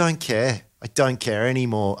care. I don't care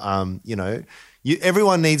anymore.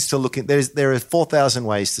 Everyone needs to look at. There are 4,000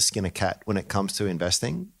 ways to skin a cat when it comes to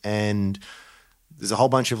investing, and there's a whole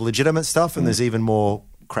bunch of legitimate stuff, and there's even more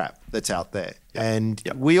crap that's out there. And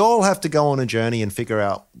we all have to go on a journey and figure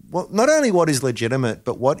out not only what is legitimate,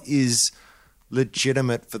 but what is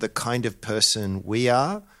legitimate for the kind of person we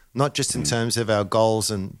are, not just in terms of our goals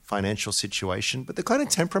and financial situation, but the kind of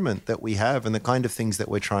temperament that we have and the kind of things that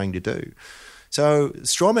we're trying to do. So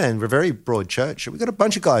Strawman, we're a very broad church. We've got a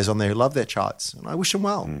bunch of guys on there who love their charts, and I wish them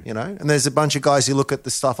well, And there's a bunch of guys who look at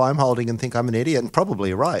the stuff I'm holding and think I'm an idiot, and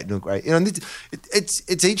probably are right. Great.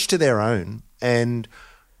 It's each to their own. And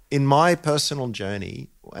in my personal journey,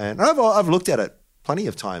 and I've looked at it plenty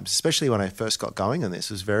of times, especially when I first got going on this,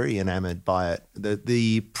 was very enamored by it.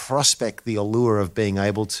 The prospect, the allure of being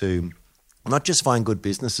able to not just find good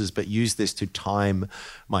businesses, but use this to time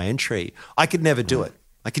my entry. I could never do it.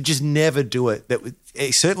 I could just never do it.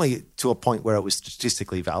 Certainly to a point where it was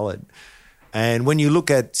statistically valid. And when you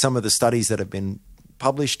look at some of the studies that have been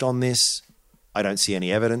published on this, I don't see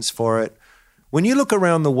any evidence for it. When you look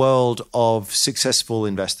around the world of successful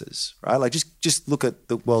investors, right? Just look at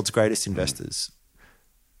the world's greatest investors.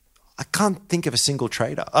 I can't think of a single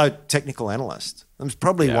trader, technical analyst. There's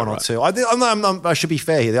probably one or two. I should be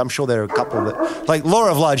fair here. I'm sure there are a couple that, law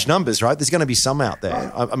of large numbers, right? There's going to be some out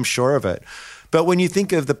there. I'm sure of it. But when you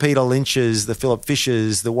think of the Peter Lynch's, the Philip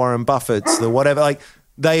Fishers, the Warren Buffetts, the whatever,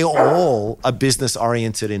 they all are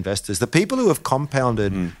business-oriented investors. The people who have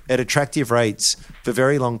compounded at attractive rates for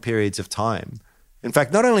very long periods of time. In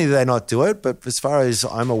fact, not only do they not do it, but as far as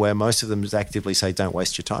I'm aware, most of them actively say, don't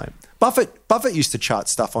waste your time. Buffett used to chart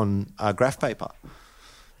stuff on graph paper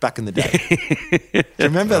back in the day. Do you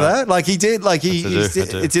remember that? He did.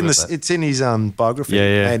 It's in his biography.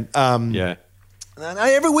 Yeah.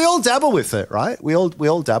 And we all dabble with it, right? We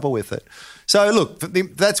all dabble with it. So look,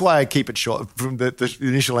 that's why I keep it short. From the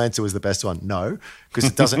initial answer was the best one. No,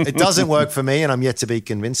 because it doesn't work for me, and I'm yet to be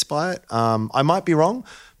convinced by it. I might be wrong,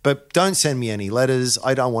 but don't send me any letters.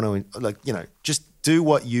 I don't want to just do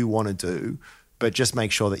what you want to do, but just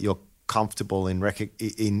make sure that you're comfortable in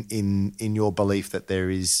your belief that there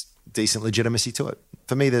is decent legitimacy to it.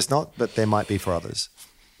 For me, there's not, but there might be for others.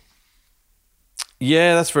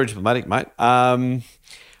 Yeah, that's very diplomatic, mate. I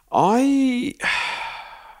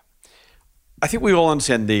think we all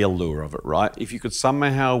understand the allure of it, right? If you could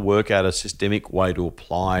somehow work out a systemic way to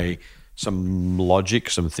apply some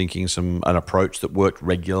logic, some thinking, an approach that worked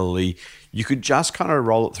regularly, you could just kind of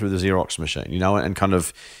roll it through the Xerox machine, and kind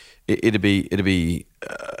of it'd be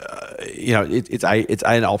it's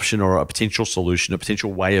an option or a potential solution, a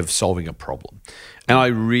potential way of solving a problem. And I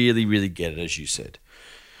really, really get it, as you said.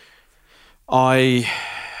 I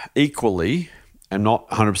equally am not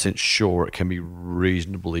 100% sure it can be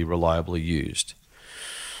reasonably, reliably used.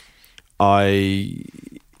 I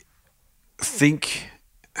think,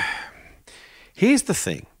 here's the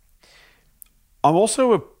thing. I'm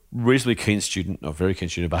also a reasonably keen student, a very keen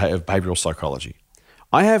student of behavioral psychology.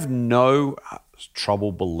 I have no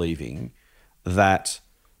trouble believing that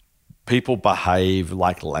people behave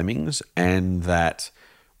like lemmings, and that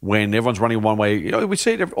when everyone's running one way, we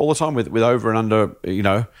see it all the time with over and under,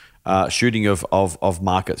 shooting of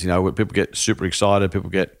markets, where people get super excited, people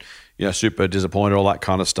get, super disappointed, all that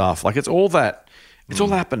kind of stuff. Like it's all that, it's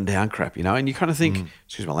all up and down crap, and you kind of think,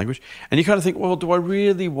 excuse my language, and you kind of think, well, do I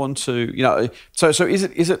really want to, so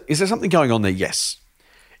is there something going on there? Yes.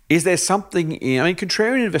 Is there something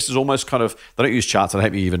contrarian investors almost kind of, they don't use charts, I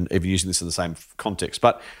hate me even using this in the same context,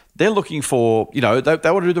 but they're looking for, they want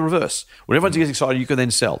to do the reverse. When everyone gets excited, you can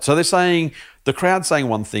then sell. So they're saying, the crowd's saying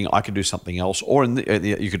one thing, I can do something else. Or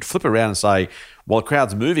you could flip it around and say, well, the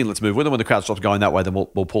crowd's moving, let's move with them. When the crowd stops going that way, then we'll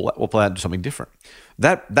pull out and do something different.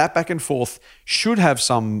 That back and forth should have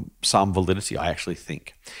some validity, I actually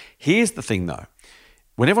think. Here's the thing, though.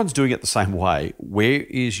 When everyone's doing it the same way, where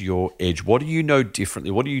is your edge? What do you know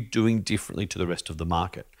differently? What are you doing differently to the rest of the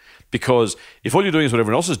market? Because if all you're doing is what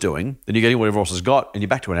everyone else is doing, then you're getting what everyone else has got, and you're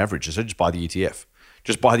back to an average. So just buy the ETF.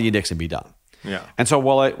 Just buy the index and be done. Yeah. And so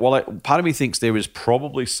part of me thinks there is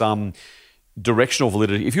probably some directional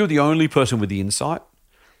validity. If you're the only person with the insight,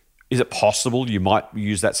 is it possible you might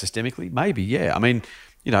use that systemically? Maybe, yeah.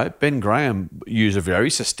 Ben Graham used a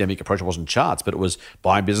very systemic approach. It wasn't charts, but it was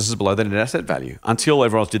buying businesses below their net asset value until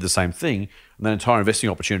everyone else did the same thing, and the entire investing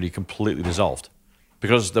opportunity completely dissolved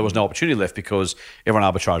because there was no opportunity left because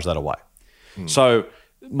everyone arbitraged that away. So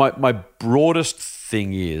my broadest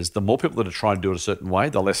thing is the more people that are trying to do it a certain way,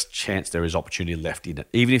 the less chance there is opportunity left in it,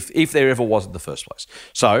 even if there ever was in the first place.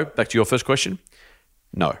 So back to your first question,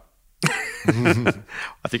 no.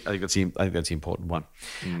 I think that's the important one.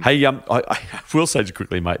 Hey, I will say just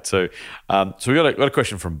quickly, mate. So we got a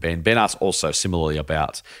question from Ben. Ben asked also similarly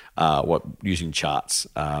about what using charts.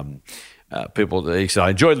 He said,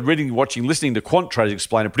 I enjoy reading, watching, listening to quant traders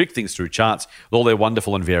explain and predict things through charts with all their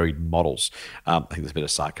wonderful and varied models. I think there's a bit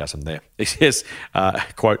of sarcasm there. He says,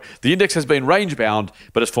 quote, the index has been range bound,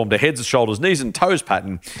 but has formed a heads, shoulders, knees and toes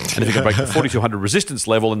pattern. And if it can break the 4,200 resistance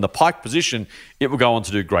level in the pike position, it will go on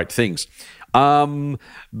to do great things.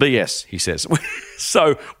 BS, he says.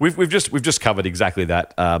 So we've just covered exactly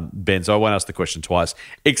that, Ben. So I won't ask the question twice,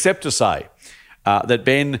 except to say that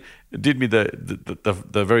Ben did me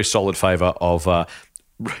the very solid favour of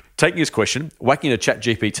taking his question, whacking a chat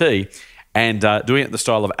GPT, and doing it in the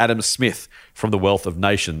style of Adam Smith from The Wealth of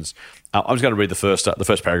Nations. I'm just going to read the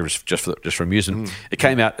first paragraph just for amusement. It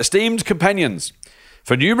came out, esteemed companions.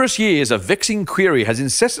 For numerous years, a vexing query has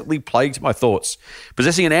incessantly plagued my thoughts,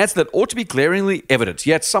 possessing an answer that ought to be glaringly evident,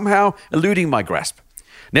 yet somehow eluding my grasp.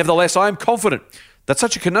 Nevertheless, I am confident that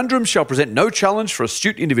such a conundrum shall present no challenge for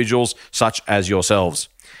astute individuals such as yourselves.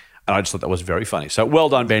 And I just thought that was very funny. So well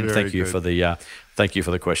done, Ben. Thank you for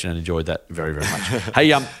the question, and enjoyed that very, very much.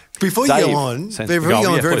 Hey, before Dave, you go on,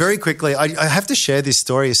 very quickly, I have to share this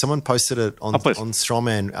story. Someone posted it on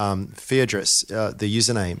Strawman, Theodris, the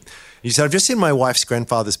username. He said, I've just seen my wife's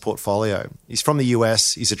grandfather's portfol. He's from the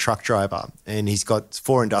US. He's a truck driver, and he's got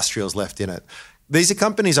 4 industrials left in it. These are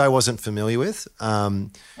companies I wasn't familiar with.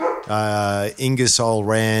 Ingersoll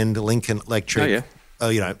Rand, Lincoln Electric,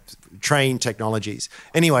 Train Technologies.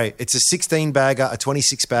 Anyway, it's a 16-bagger, a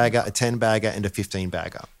 26-bagger, a 10-bagger, and a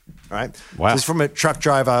 15-bagger. Right? Wow. So it's from a truck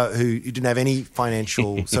driver who didn't have any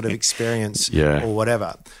financial sort of experience or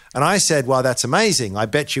whatever. And I said, well, that's amazing. I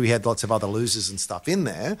bet you he had lots of other losers and stuff in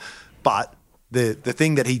there. But the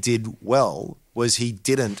thing that he did well was he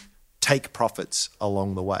didn't take profits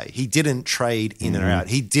along the way. He didn't trade in or out.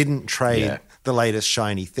 He didn't trade the latest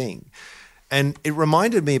shiny thing. And it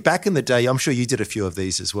reminded me, back in the day, I'm sure you did a few of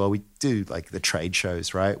these as well. We do like the trade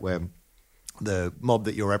shows, right, where the mob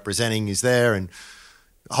that you're representing is there and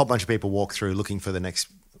a whole bunch of people walk through looking for the next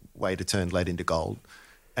way to turn lead into gold.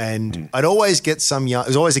 And I'd always get some young – it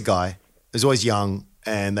was always a guy. It was always young.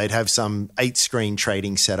 and they'd have some 8-screen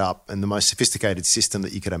trading setup and the most sophisticated system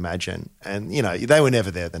that you could imagine. And, you know, they were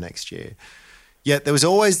never there the next year. Yet there was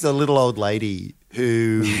always the little old lady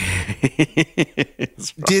who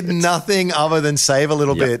did nothing other than save a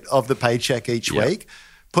little bit of the paycheck each week,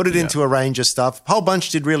 put it into a range of stuff. Whole bunch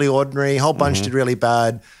did really ordinary, whole bunch did really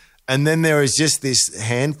bad. And then there was just this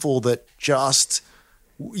handful that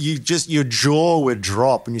your jaw would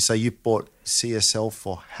drop and you say, you bought CSL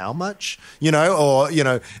for how much? You know, or, you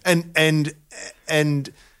know, and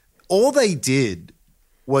all they did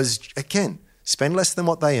was, again, spend less than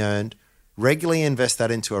what they earned, regularly invest that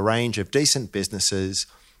into a range of decent businesses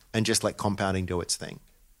and just let compounding do its thing.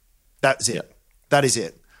 That's it. Yep. That is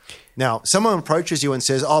it. Now, someone approaches you and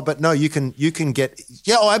says, oh, but no, you can get,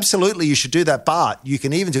 absolutely, you should do that. But you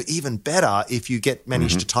can even do even better if you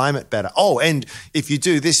manage to time it better. Oh, and if you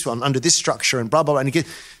do this one under this structure and blah, blah, blah. And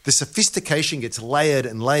the sophistication gets layered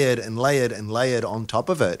and layered and layered and layered on top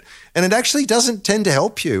of it. And it actually doesn't tend to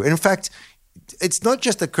help you. And in fact, it's not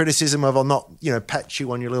just a criticism of, I'll not, pat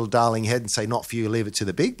you on your little darling head and say, not for you, leave it to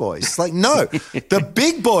the big boys. It's like, no, the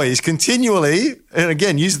big boys continually, and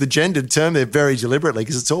again, use the gendered term there very deliberately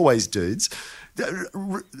because it's always dudes.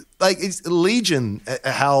 Like, it's legion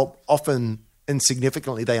how often and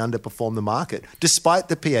significantly they underperform the market, despite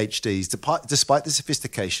the PhDs, despite the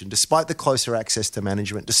sophistication, despite the closer access to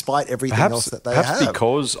management, despite everything else that they have. Perhaps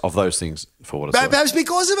because of those things, for what it's worth. Perhaps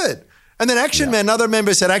because of it. And then Action Man, another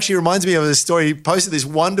member said, actually reminds me of this story. He posted this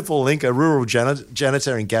wonderful link, a rural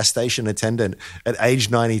janitor and gas station attendant at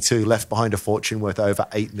age 92 left behind a fortune worth over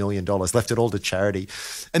 $8 million, left it all to charity.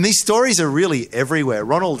 And these stories are really everywhere.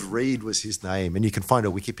 Ronald Reed was his name, and you can find a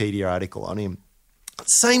Wikipedia article on him.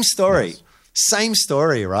 Same story,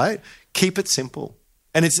 right? Keep it simple.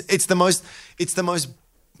 And it's the most,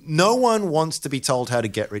 no one wants to be told how to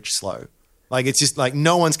get rich slow. Like, it's just like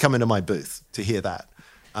no one's coming to my booth to hear that.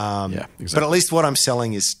 Exactly. But at least what I'm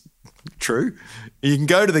selling is true. You can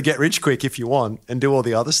go to the Get Rich Quick if you want and do all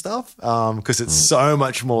the other stuff because it's so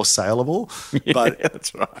much more saleable. Yeah, but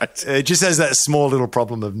that's right. It just has that small little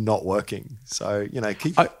problem of not working. So,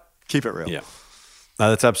 keep it real. Yeah.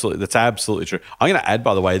 No, that's absolutely true. I'm going to add,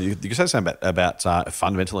 by the way, you can say something about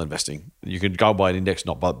fundamental investing. You can go buy an index,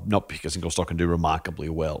 not pick a single stock and do remarkably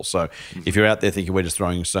well. So if you're out there thinking we're just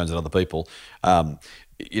throwing stones at other people, I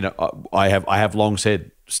have long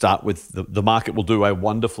said, start with the market will do a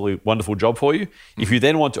wonderful job for you. If you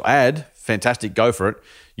then want to add, fantastic, go for it.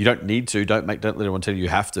 You don't need to. Don't let anyone tell you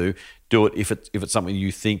have to. Do it if it's something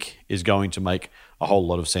you think is going to make a whole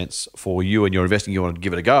lot of sense for you and you're investing. You want to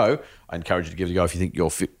give it a go. I encourage you to give it a go if you think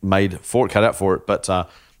you're made for it, cut out for it. But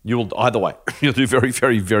you will either way. You'll do very,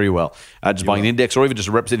 very, very well. Just buying an index or even just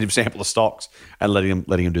a representative sample of stocks and letting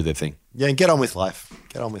them do their thing. Yeah, and get on with life.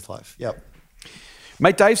 Yep.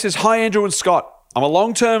 Mate Dave says, hi, Andrew and Scott. I'm a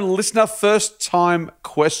long-term listener, first-time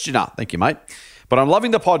questioner. Thank you, mate. But I'm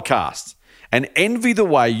loving the podcast and envy the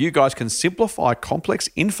way you guys can simplify complex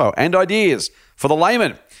info and ideas for the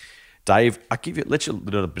layman. Dave, let you a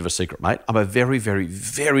little bit of a secret, mate. I'm a very, very,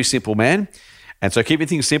 very simple man. And so keeping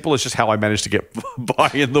things simple is just how I manage to get by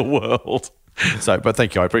in the world. But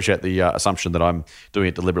thank you. I appreciate the assumption that I'm doing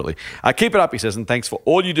it deliberately. Keep it up, he says, and thanks for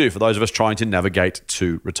all you do for those of us trying to navigate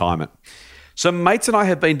to retirement. So mates and I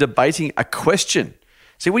have been debating a question.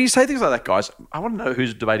 See, when you say things like that, guys, I want to know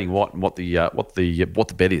who's debating what and what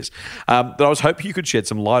the bet is. That I was hoping you could shed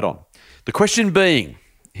some light on. The question being,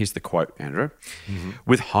 here's the quote, Andrew. Mm-hmm.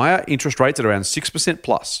 With higher interest rates at around 6%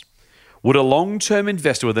 plus, would a long-term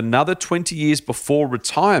investor with another 20 years before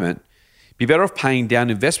retirement be better off paying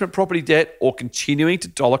down investment property debt or continuing to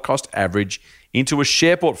dollar cost average into a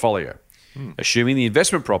share portfolio, assuming the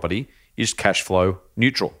investment property is cash flow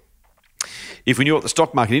neutral? If we knew what the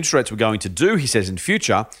stock market interest rates were going to do, he says, in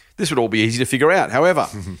future, this would all be easy to figure out. However,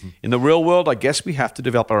 in the real world, I guess we have to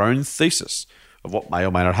develop our own thesis of what may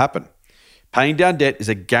or may not happen. Paying down debt is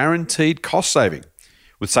a guaranteed cost saving,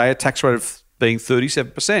 with, say, a tax rate of being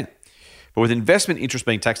 37%. But with investment interest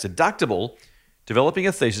being tax deductible, developing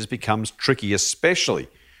a thesis becomes tricky, especially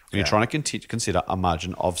when you're trying to consider a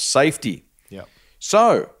margin of safety. Yeah.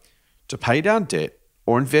 So, to pay down debt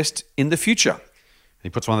or invest in the future, he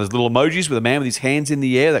puts one of those little emojis with a man with his hands in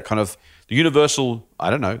the air, that kind of the universal,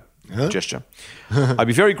 gesture. I'd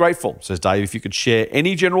be very grateful, says Dave, if you could share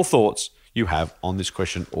any general thoughts you have on this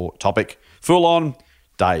question or topic. Full on,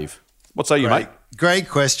 Dave. What say you, mate? Great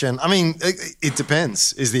question. I mean, it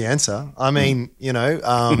depends is the answer. I mean, the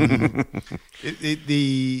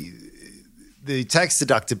tax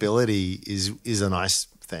deductibility is a nice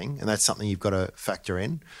thing, and that's something you've got to factor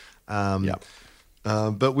in.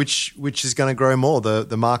 But which is going to grow more,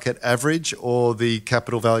 the market average or the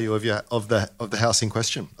capital value of the house in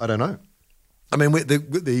question? I don't know. I mean,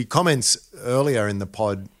 the comments earlier in the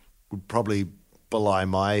pod would probably belie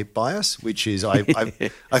my bias, which is I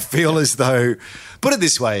feel as though, put it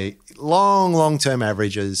this way, long-term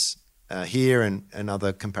averages here and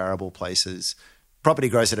other comparable places, property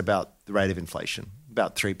grows at about the rate of inflation,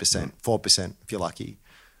 about 3%, 4% if you're lucky.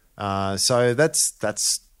 So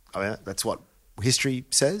that's what history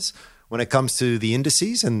says. When it comes to the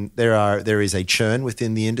indices, and there is a churn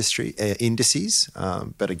within the industry indices,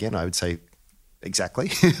 but again, I would say exactly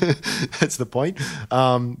that's the point.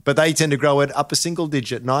 But they tend to grow at upper single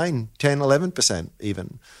digit, 9, 10, 11%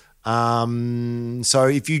 even. So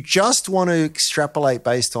if you just want to extrapolate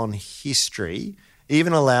based on history,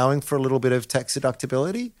 even allowing for a little bit of tax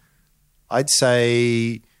deductibility, I'd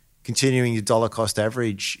say continuing your dollar cost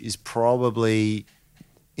average is probably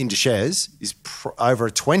into shares is over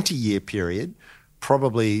a 20-year period,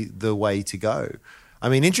 probably the way to go. I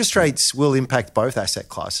mean, interest rates will impact both asset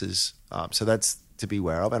classes, so that's to be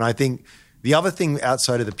aware of. And I think the other thing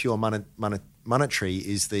outside of the pure monetary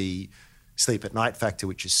is the sleep at night factor,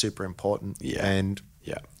 which is super important. Yeah. And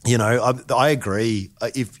yeah, you know, I agree.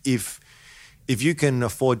 If you can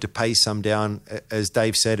afford to pay some down, as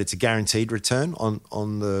Dave said, it's a guaranteed return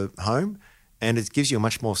on the home, and it gives you a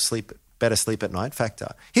much more better sleep at night factor.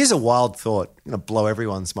 Here's a wild thought, I'm going to blow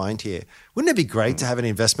everyone's mind here. Wouldn't it be great to have an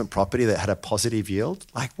investment property that had a positive yield?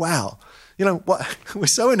 Like, wow, you know what? We're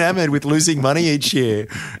so enamored with losing money each year,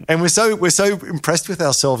 and we're so impressed with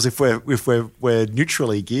ourselves if we're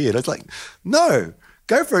neutrally geared. It's like, no.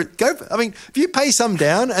 Go for it. I mean, if you pay some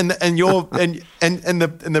down and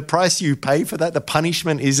the price you pay for that, the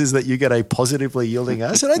punishment is that you get a positively yielding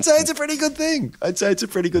asset, I'd say it's a pretty good thing.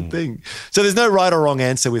 So there's no right or wrong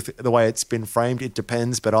answer with the way it's been framed. It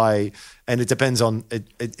depends, it depends on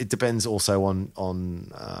it depends also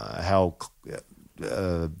on how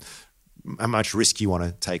much risk you want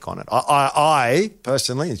to take on it. I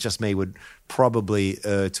personally, it's just me, would probably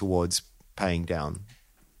err towards paying down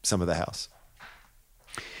some of the house.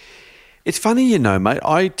 It's funny, you know, mate.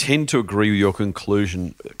 I tend to agree with your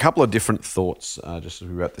conclusion. A couple of different thoughts, just as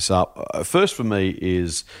we wrap this up. First for me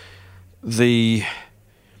is we're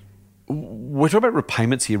talking about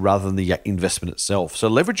repayments here rather than the investment itself. So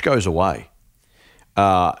leverage goes away.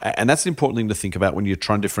 And that's an important thing to think about when you're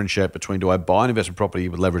trying to differentiate between, do I buy an investment property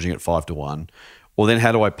with leveraging at 5-1, or then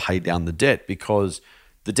how do I pay down the debt? Because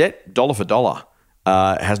the debt, dollar for dollar,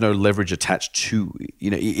 has no leverage attached to,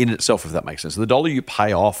 in itself, if that makes sense. So the dollar you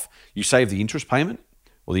pay off, you save the interest payment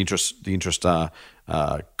or the interest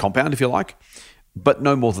compound, if you like, but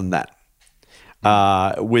no more than that.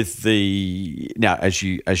 Now, as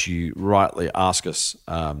you rightly ask us,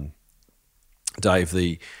 Dave,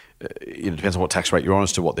 it depends on what tax rate you're on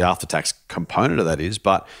as to what the after-tax component of that is,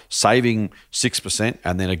 but saving 6%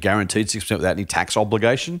 and then a guaranteed 6% without any tax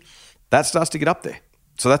obligation, that starts to get up there.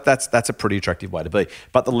 So that's a pretty attractive way to be.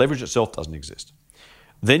 But the leverage itself doesn't exist.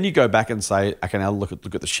 Then you go back and say, okay, now look at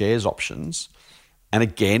the shares options. And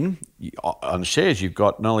again, on shares, you've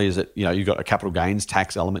got, not only is it, you've got a capital gains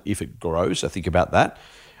tax element if it grows, so think about that.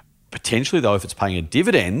 Potentially, though, if it's paying a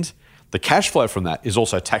dividend, the cash flow from that is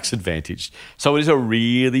also tax advantaged. So it is a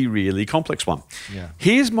really, really complex one. Yeah.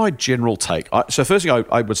 Here's my general take. So first thing,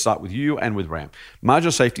 I would start with you and with Ram. Margin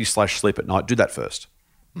of safety / sleep at night, do that first.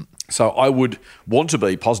 So I would want to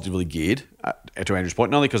be positively geared, to Andrew's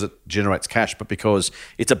point, not only because it generates cash, but because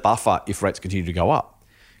it's a buffer if rates continue to go up.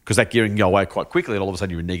 Because that gearing can go away quite quickly, and all of a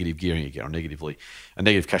sudden you're in negative gearing again, or a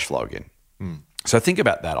negative cash flow again. So think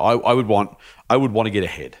about that. I would want to get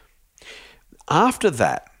ahead. After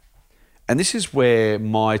that, and this is where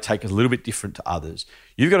my take is a little bit different to others.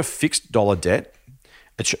 You've got a fixed dollar debt,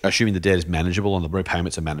 assuming the debt is manageable and the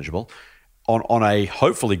repayments are manageable, on a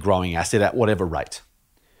hopefully growing asset at whatever rate.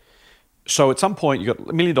 So at some point, you've got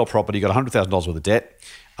 $1 million property, you've got $100,000 worth of debt.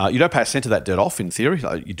 You don't pay a cent of that debt off in theory.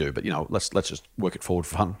 You do, but let's just work it forward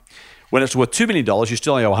for fun. When it's worth $2 million, you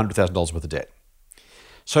still only owe $100,000 worth of debt.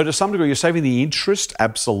 So to some degree, you're saving the interest,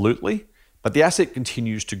 absolutely, but the asset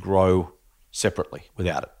continues to grow separately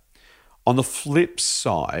without it. On the flip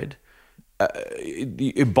side,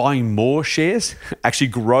 buying more shares actually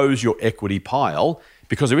grows your equity pile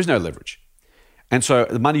because there is no leverage. And so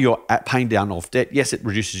the money you're paying down off debt, yes, it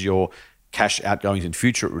reduces your cash outgoings in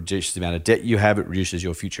future. It reduces the amount of debt you have. It reduces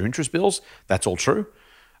your future interest bills. That's all true.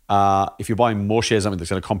 If you're buying more shares, something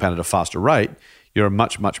that's going to compound at a faster rate, you're a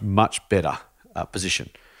much, much, much better position.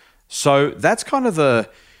 So that's kind of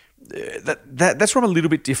that's where I'm a little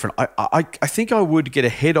bit different. I think I would get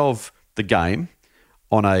ahead of the game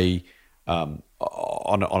on a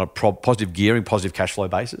on a positive gearing, positive cash flow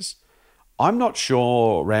basis. I'm not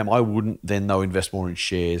sure, Ram, I wouldn't then, though, invest more in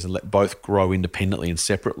shares and let both grow independently and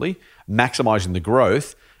separately, maximising the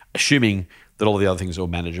growth, assuming that all of the other things are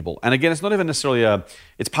manageable. And again, it's not even necessarily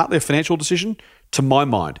it's partly a financial decision. To my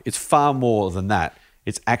mind, it's far more than that.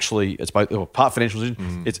 It's both part financial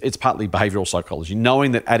decision, it's partly behavioural psychology,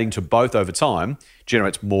 knowing that adding to both over time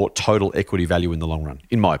generates more total equity value in the long run,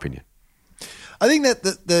 in my opinion. I think that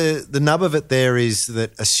the nub of it there is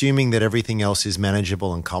that assuming that everything else is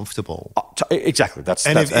manageable and comfortable. Exactly. That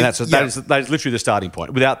is literally the starting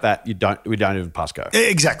point. Without that, we don't even pass go.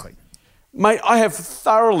 Exactly. Mate, I have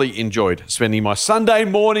thoroughly enjoyed spending my Sunday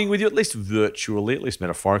morning with you, at least virtually, at least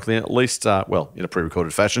metaphorically, at least, in a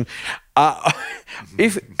pre-recorded fashion.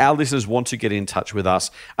 If our listeners want to get in touch with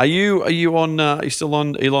us, are you still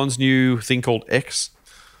on Elon's new thing called X?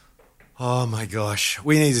 Oh my gosh,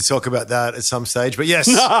 we need to talk about that at some stage. But yes,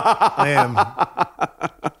 I am.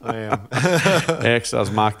 X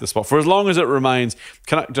does mark the spot for as long as it remains.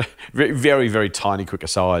 Can I very, very, very tiny quick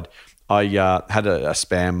aside? I had a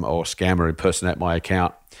spam or scammer impersonate my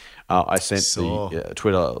account. I sent the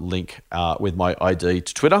Twitter link with my ID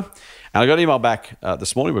to Twitter. And I got an email back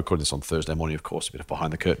this morning. We're recording this on Thursday morning, of course, a bit of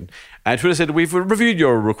behind the curtain. And Twitter said, we've reviewed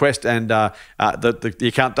your request and the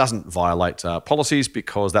account doesn't violate policies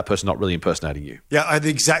because that person's not really impersonating you. Yeah, the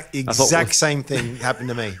exact same thing happened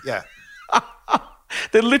to me. Yeah.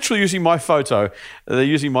 They're literally using my photo. They're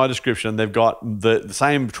using my description. They've got the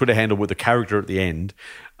same Twitter handle with the character at the end.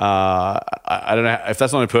 I don't know if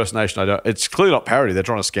that's not impersonation. It's clearly not parody. They're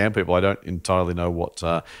trying to scam people. I don't entirely know what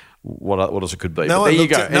else it could be. No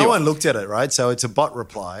one looked at it, right? So it's a bot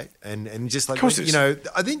reply, and just like I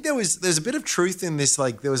think there's a bit of truth in this.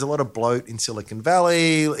 Like there was a lot of bloat in Silicon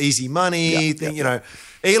Valley, easy money thing.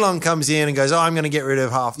 Elon comes in and goes, I'm going to get rid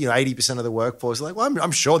of 80% of the workforce. Like, well,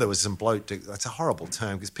 I'm sure there was some bloat. That's a horrible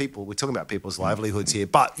term because we're talking about people's livelihoods here.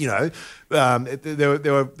 But, there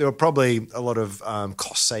were probably a lot of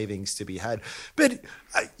cost savings to be had. But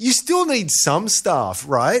you still need some staff,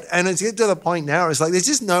 right? And it's get to the point now, it's like there's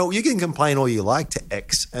just you can complain all you like to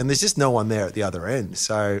X and there's just no one there at the other end.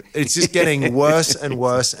 So it's just getting worse and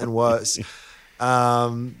worse and worse.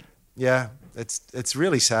 It's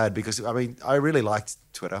really sad because, I really liked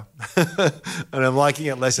Twitter and I'm liking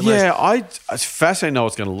it less and less. Yeah, it's fascinating to know what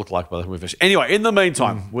it's going to look like by the time we finish. Anyway, in the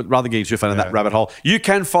meantime, rather than getting too far in that rabbit hole, you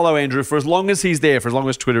can follow Andrew for as long as he's there, for as long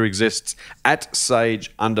as Twitter exists, at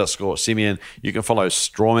 @Sage_Simeon. You can follow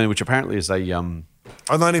Strawman, which apparently is a...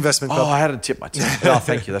 online investment club. I had to tip my tip. Oh,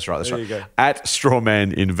 thank you. That's right. There you go. At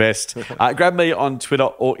Strawman Invest. Grab me on Twitter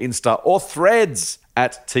or Insta or Threads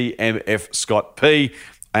at TMFScottP.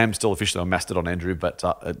 I am still officially on Mastodon, Andrew, but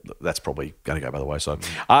that's probably going to go by the wayside.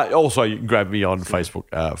 Also, you can grab me on Facebook,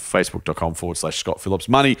 facebook.com/Scott Phillips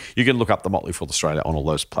Money. You can look up The Motley Fool Australia on all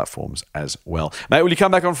those platforms as well. Mate, will you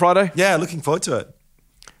come back on Friday? Yeah, looking forward to it.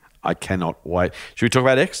 I cannot wait. Should we talk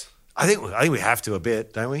about X? I think we have to a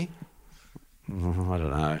bit, don't we? I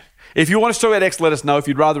don't know. If you want us to talk about X, let us know. If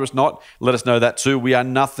you'd rather us not, let us know that too. We are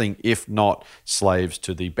nothing if not slaves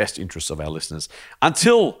to the best interests of our listeners.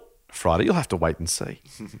 Until Friday, you'll have to wait and see.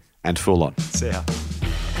 And full on. See ya.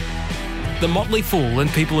 The Motley Fool and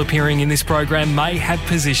people appearing in this program may have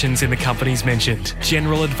positions in the companies mentioned.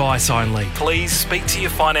 General advice only. Please speak to your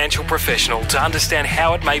financial professional to understand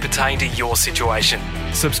how it may pertain to your situation.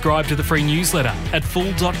 Subscribe to the free newsletter at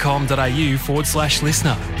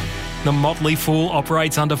fool.com.au/listener. The Motley Fool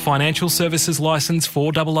operates under Financial Services Licence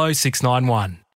 400691.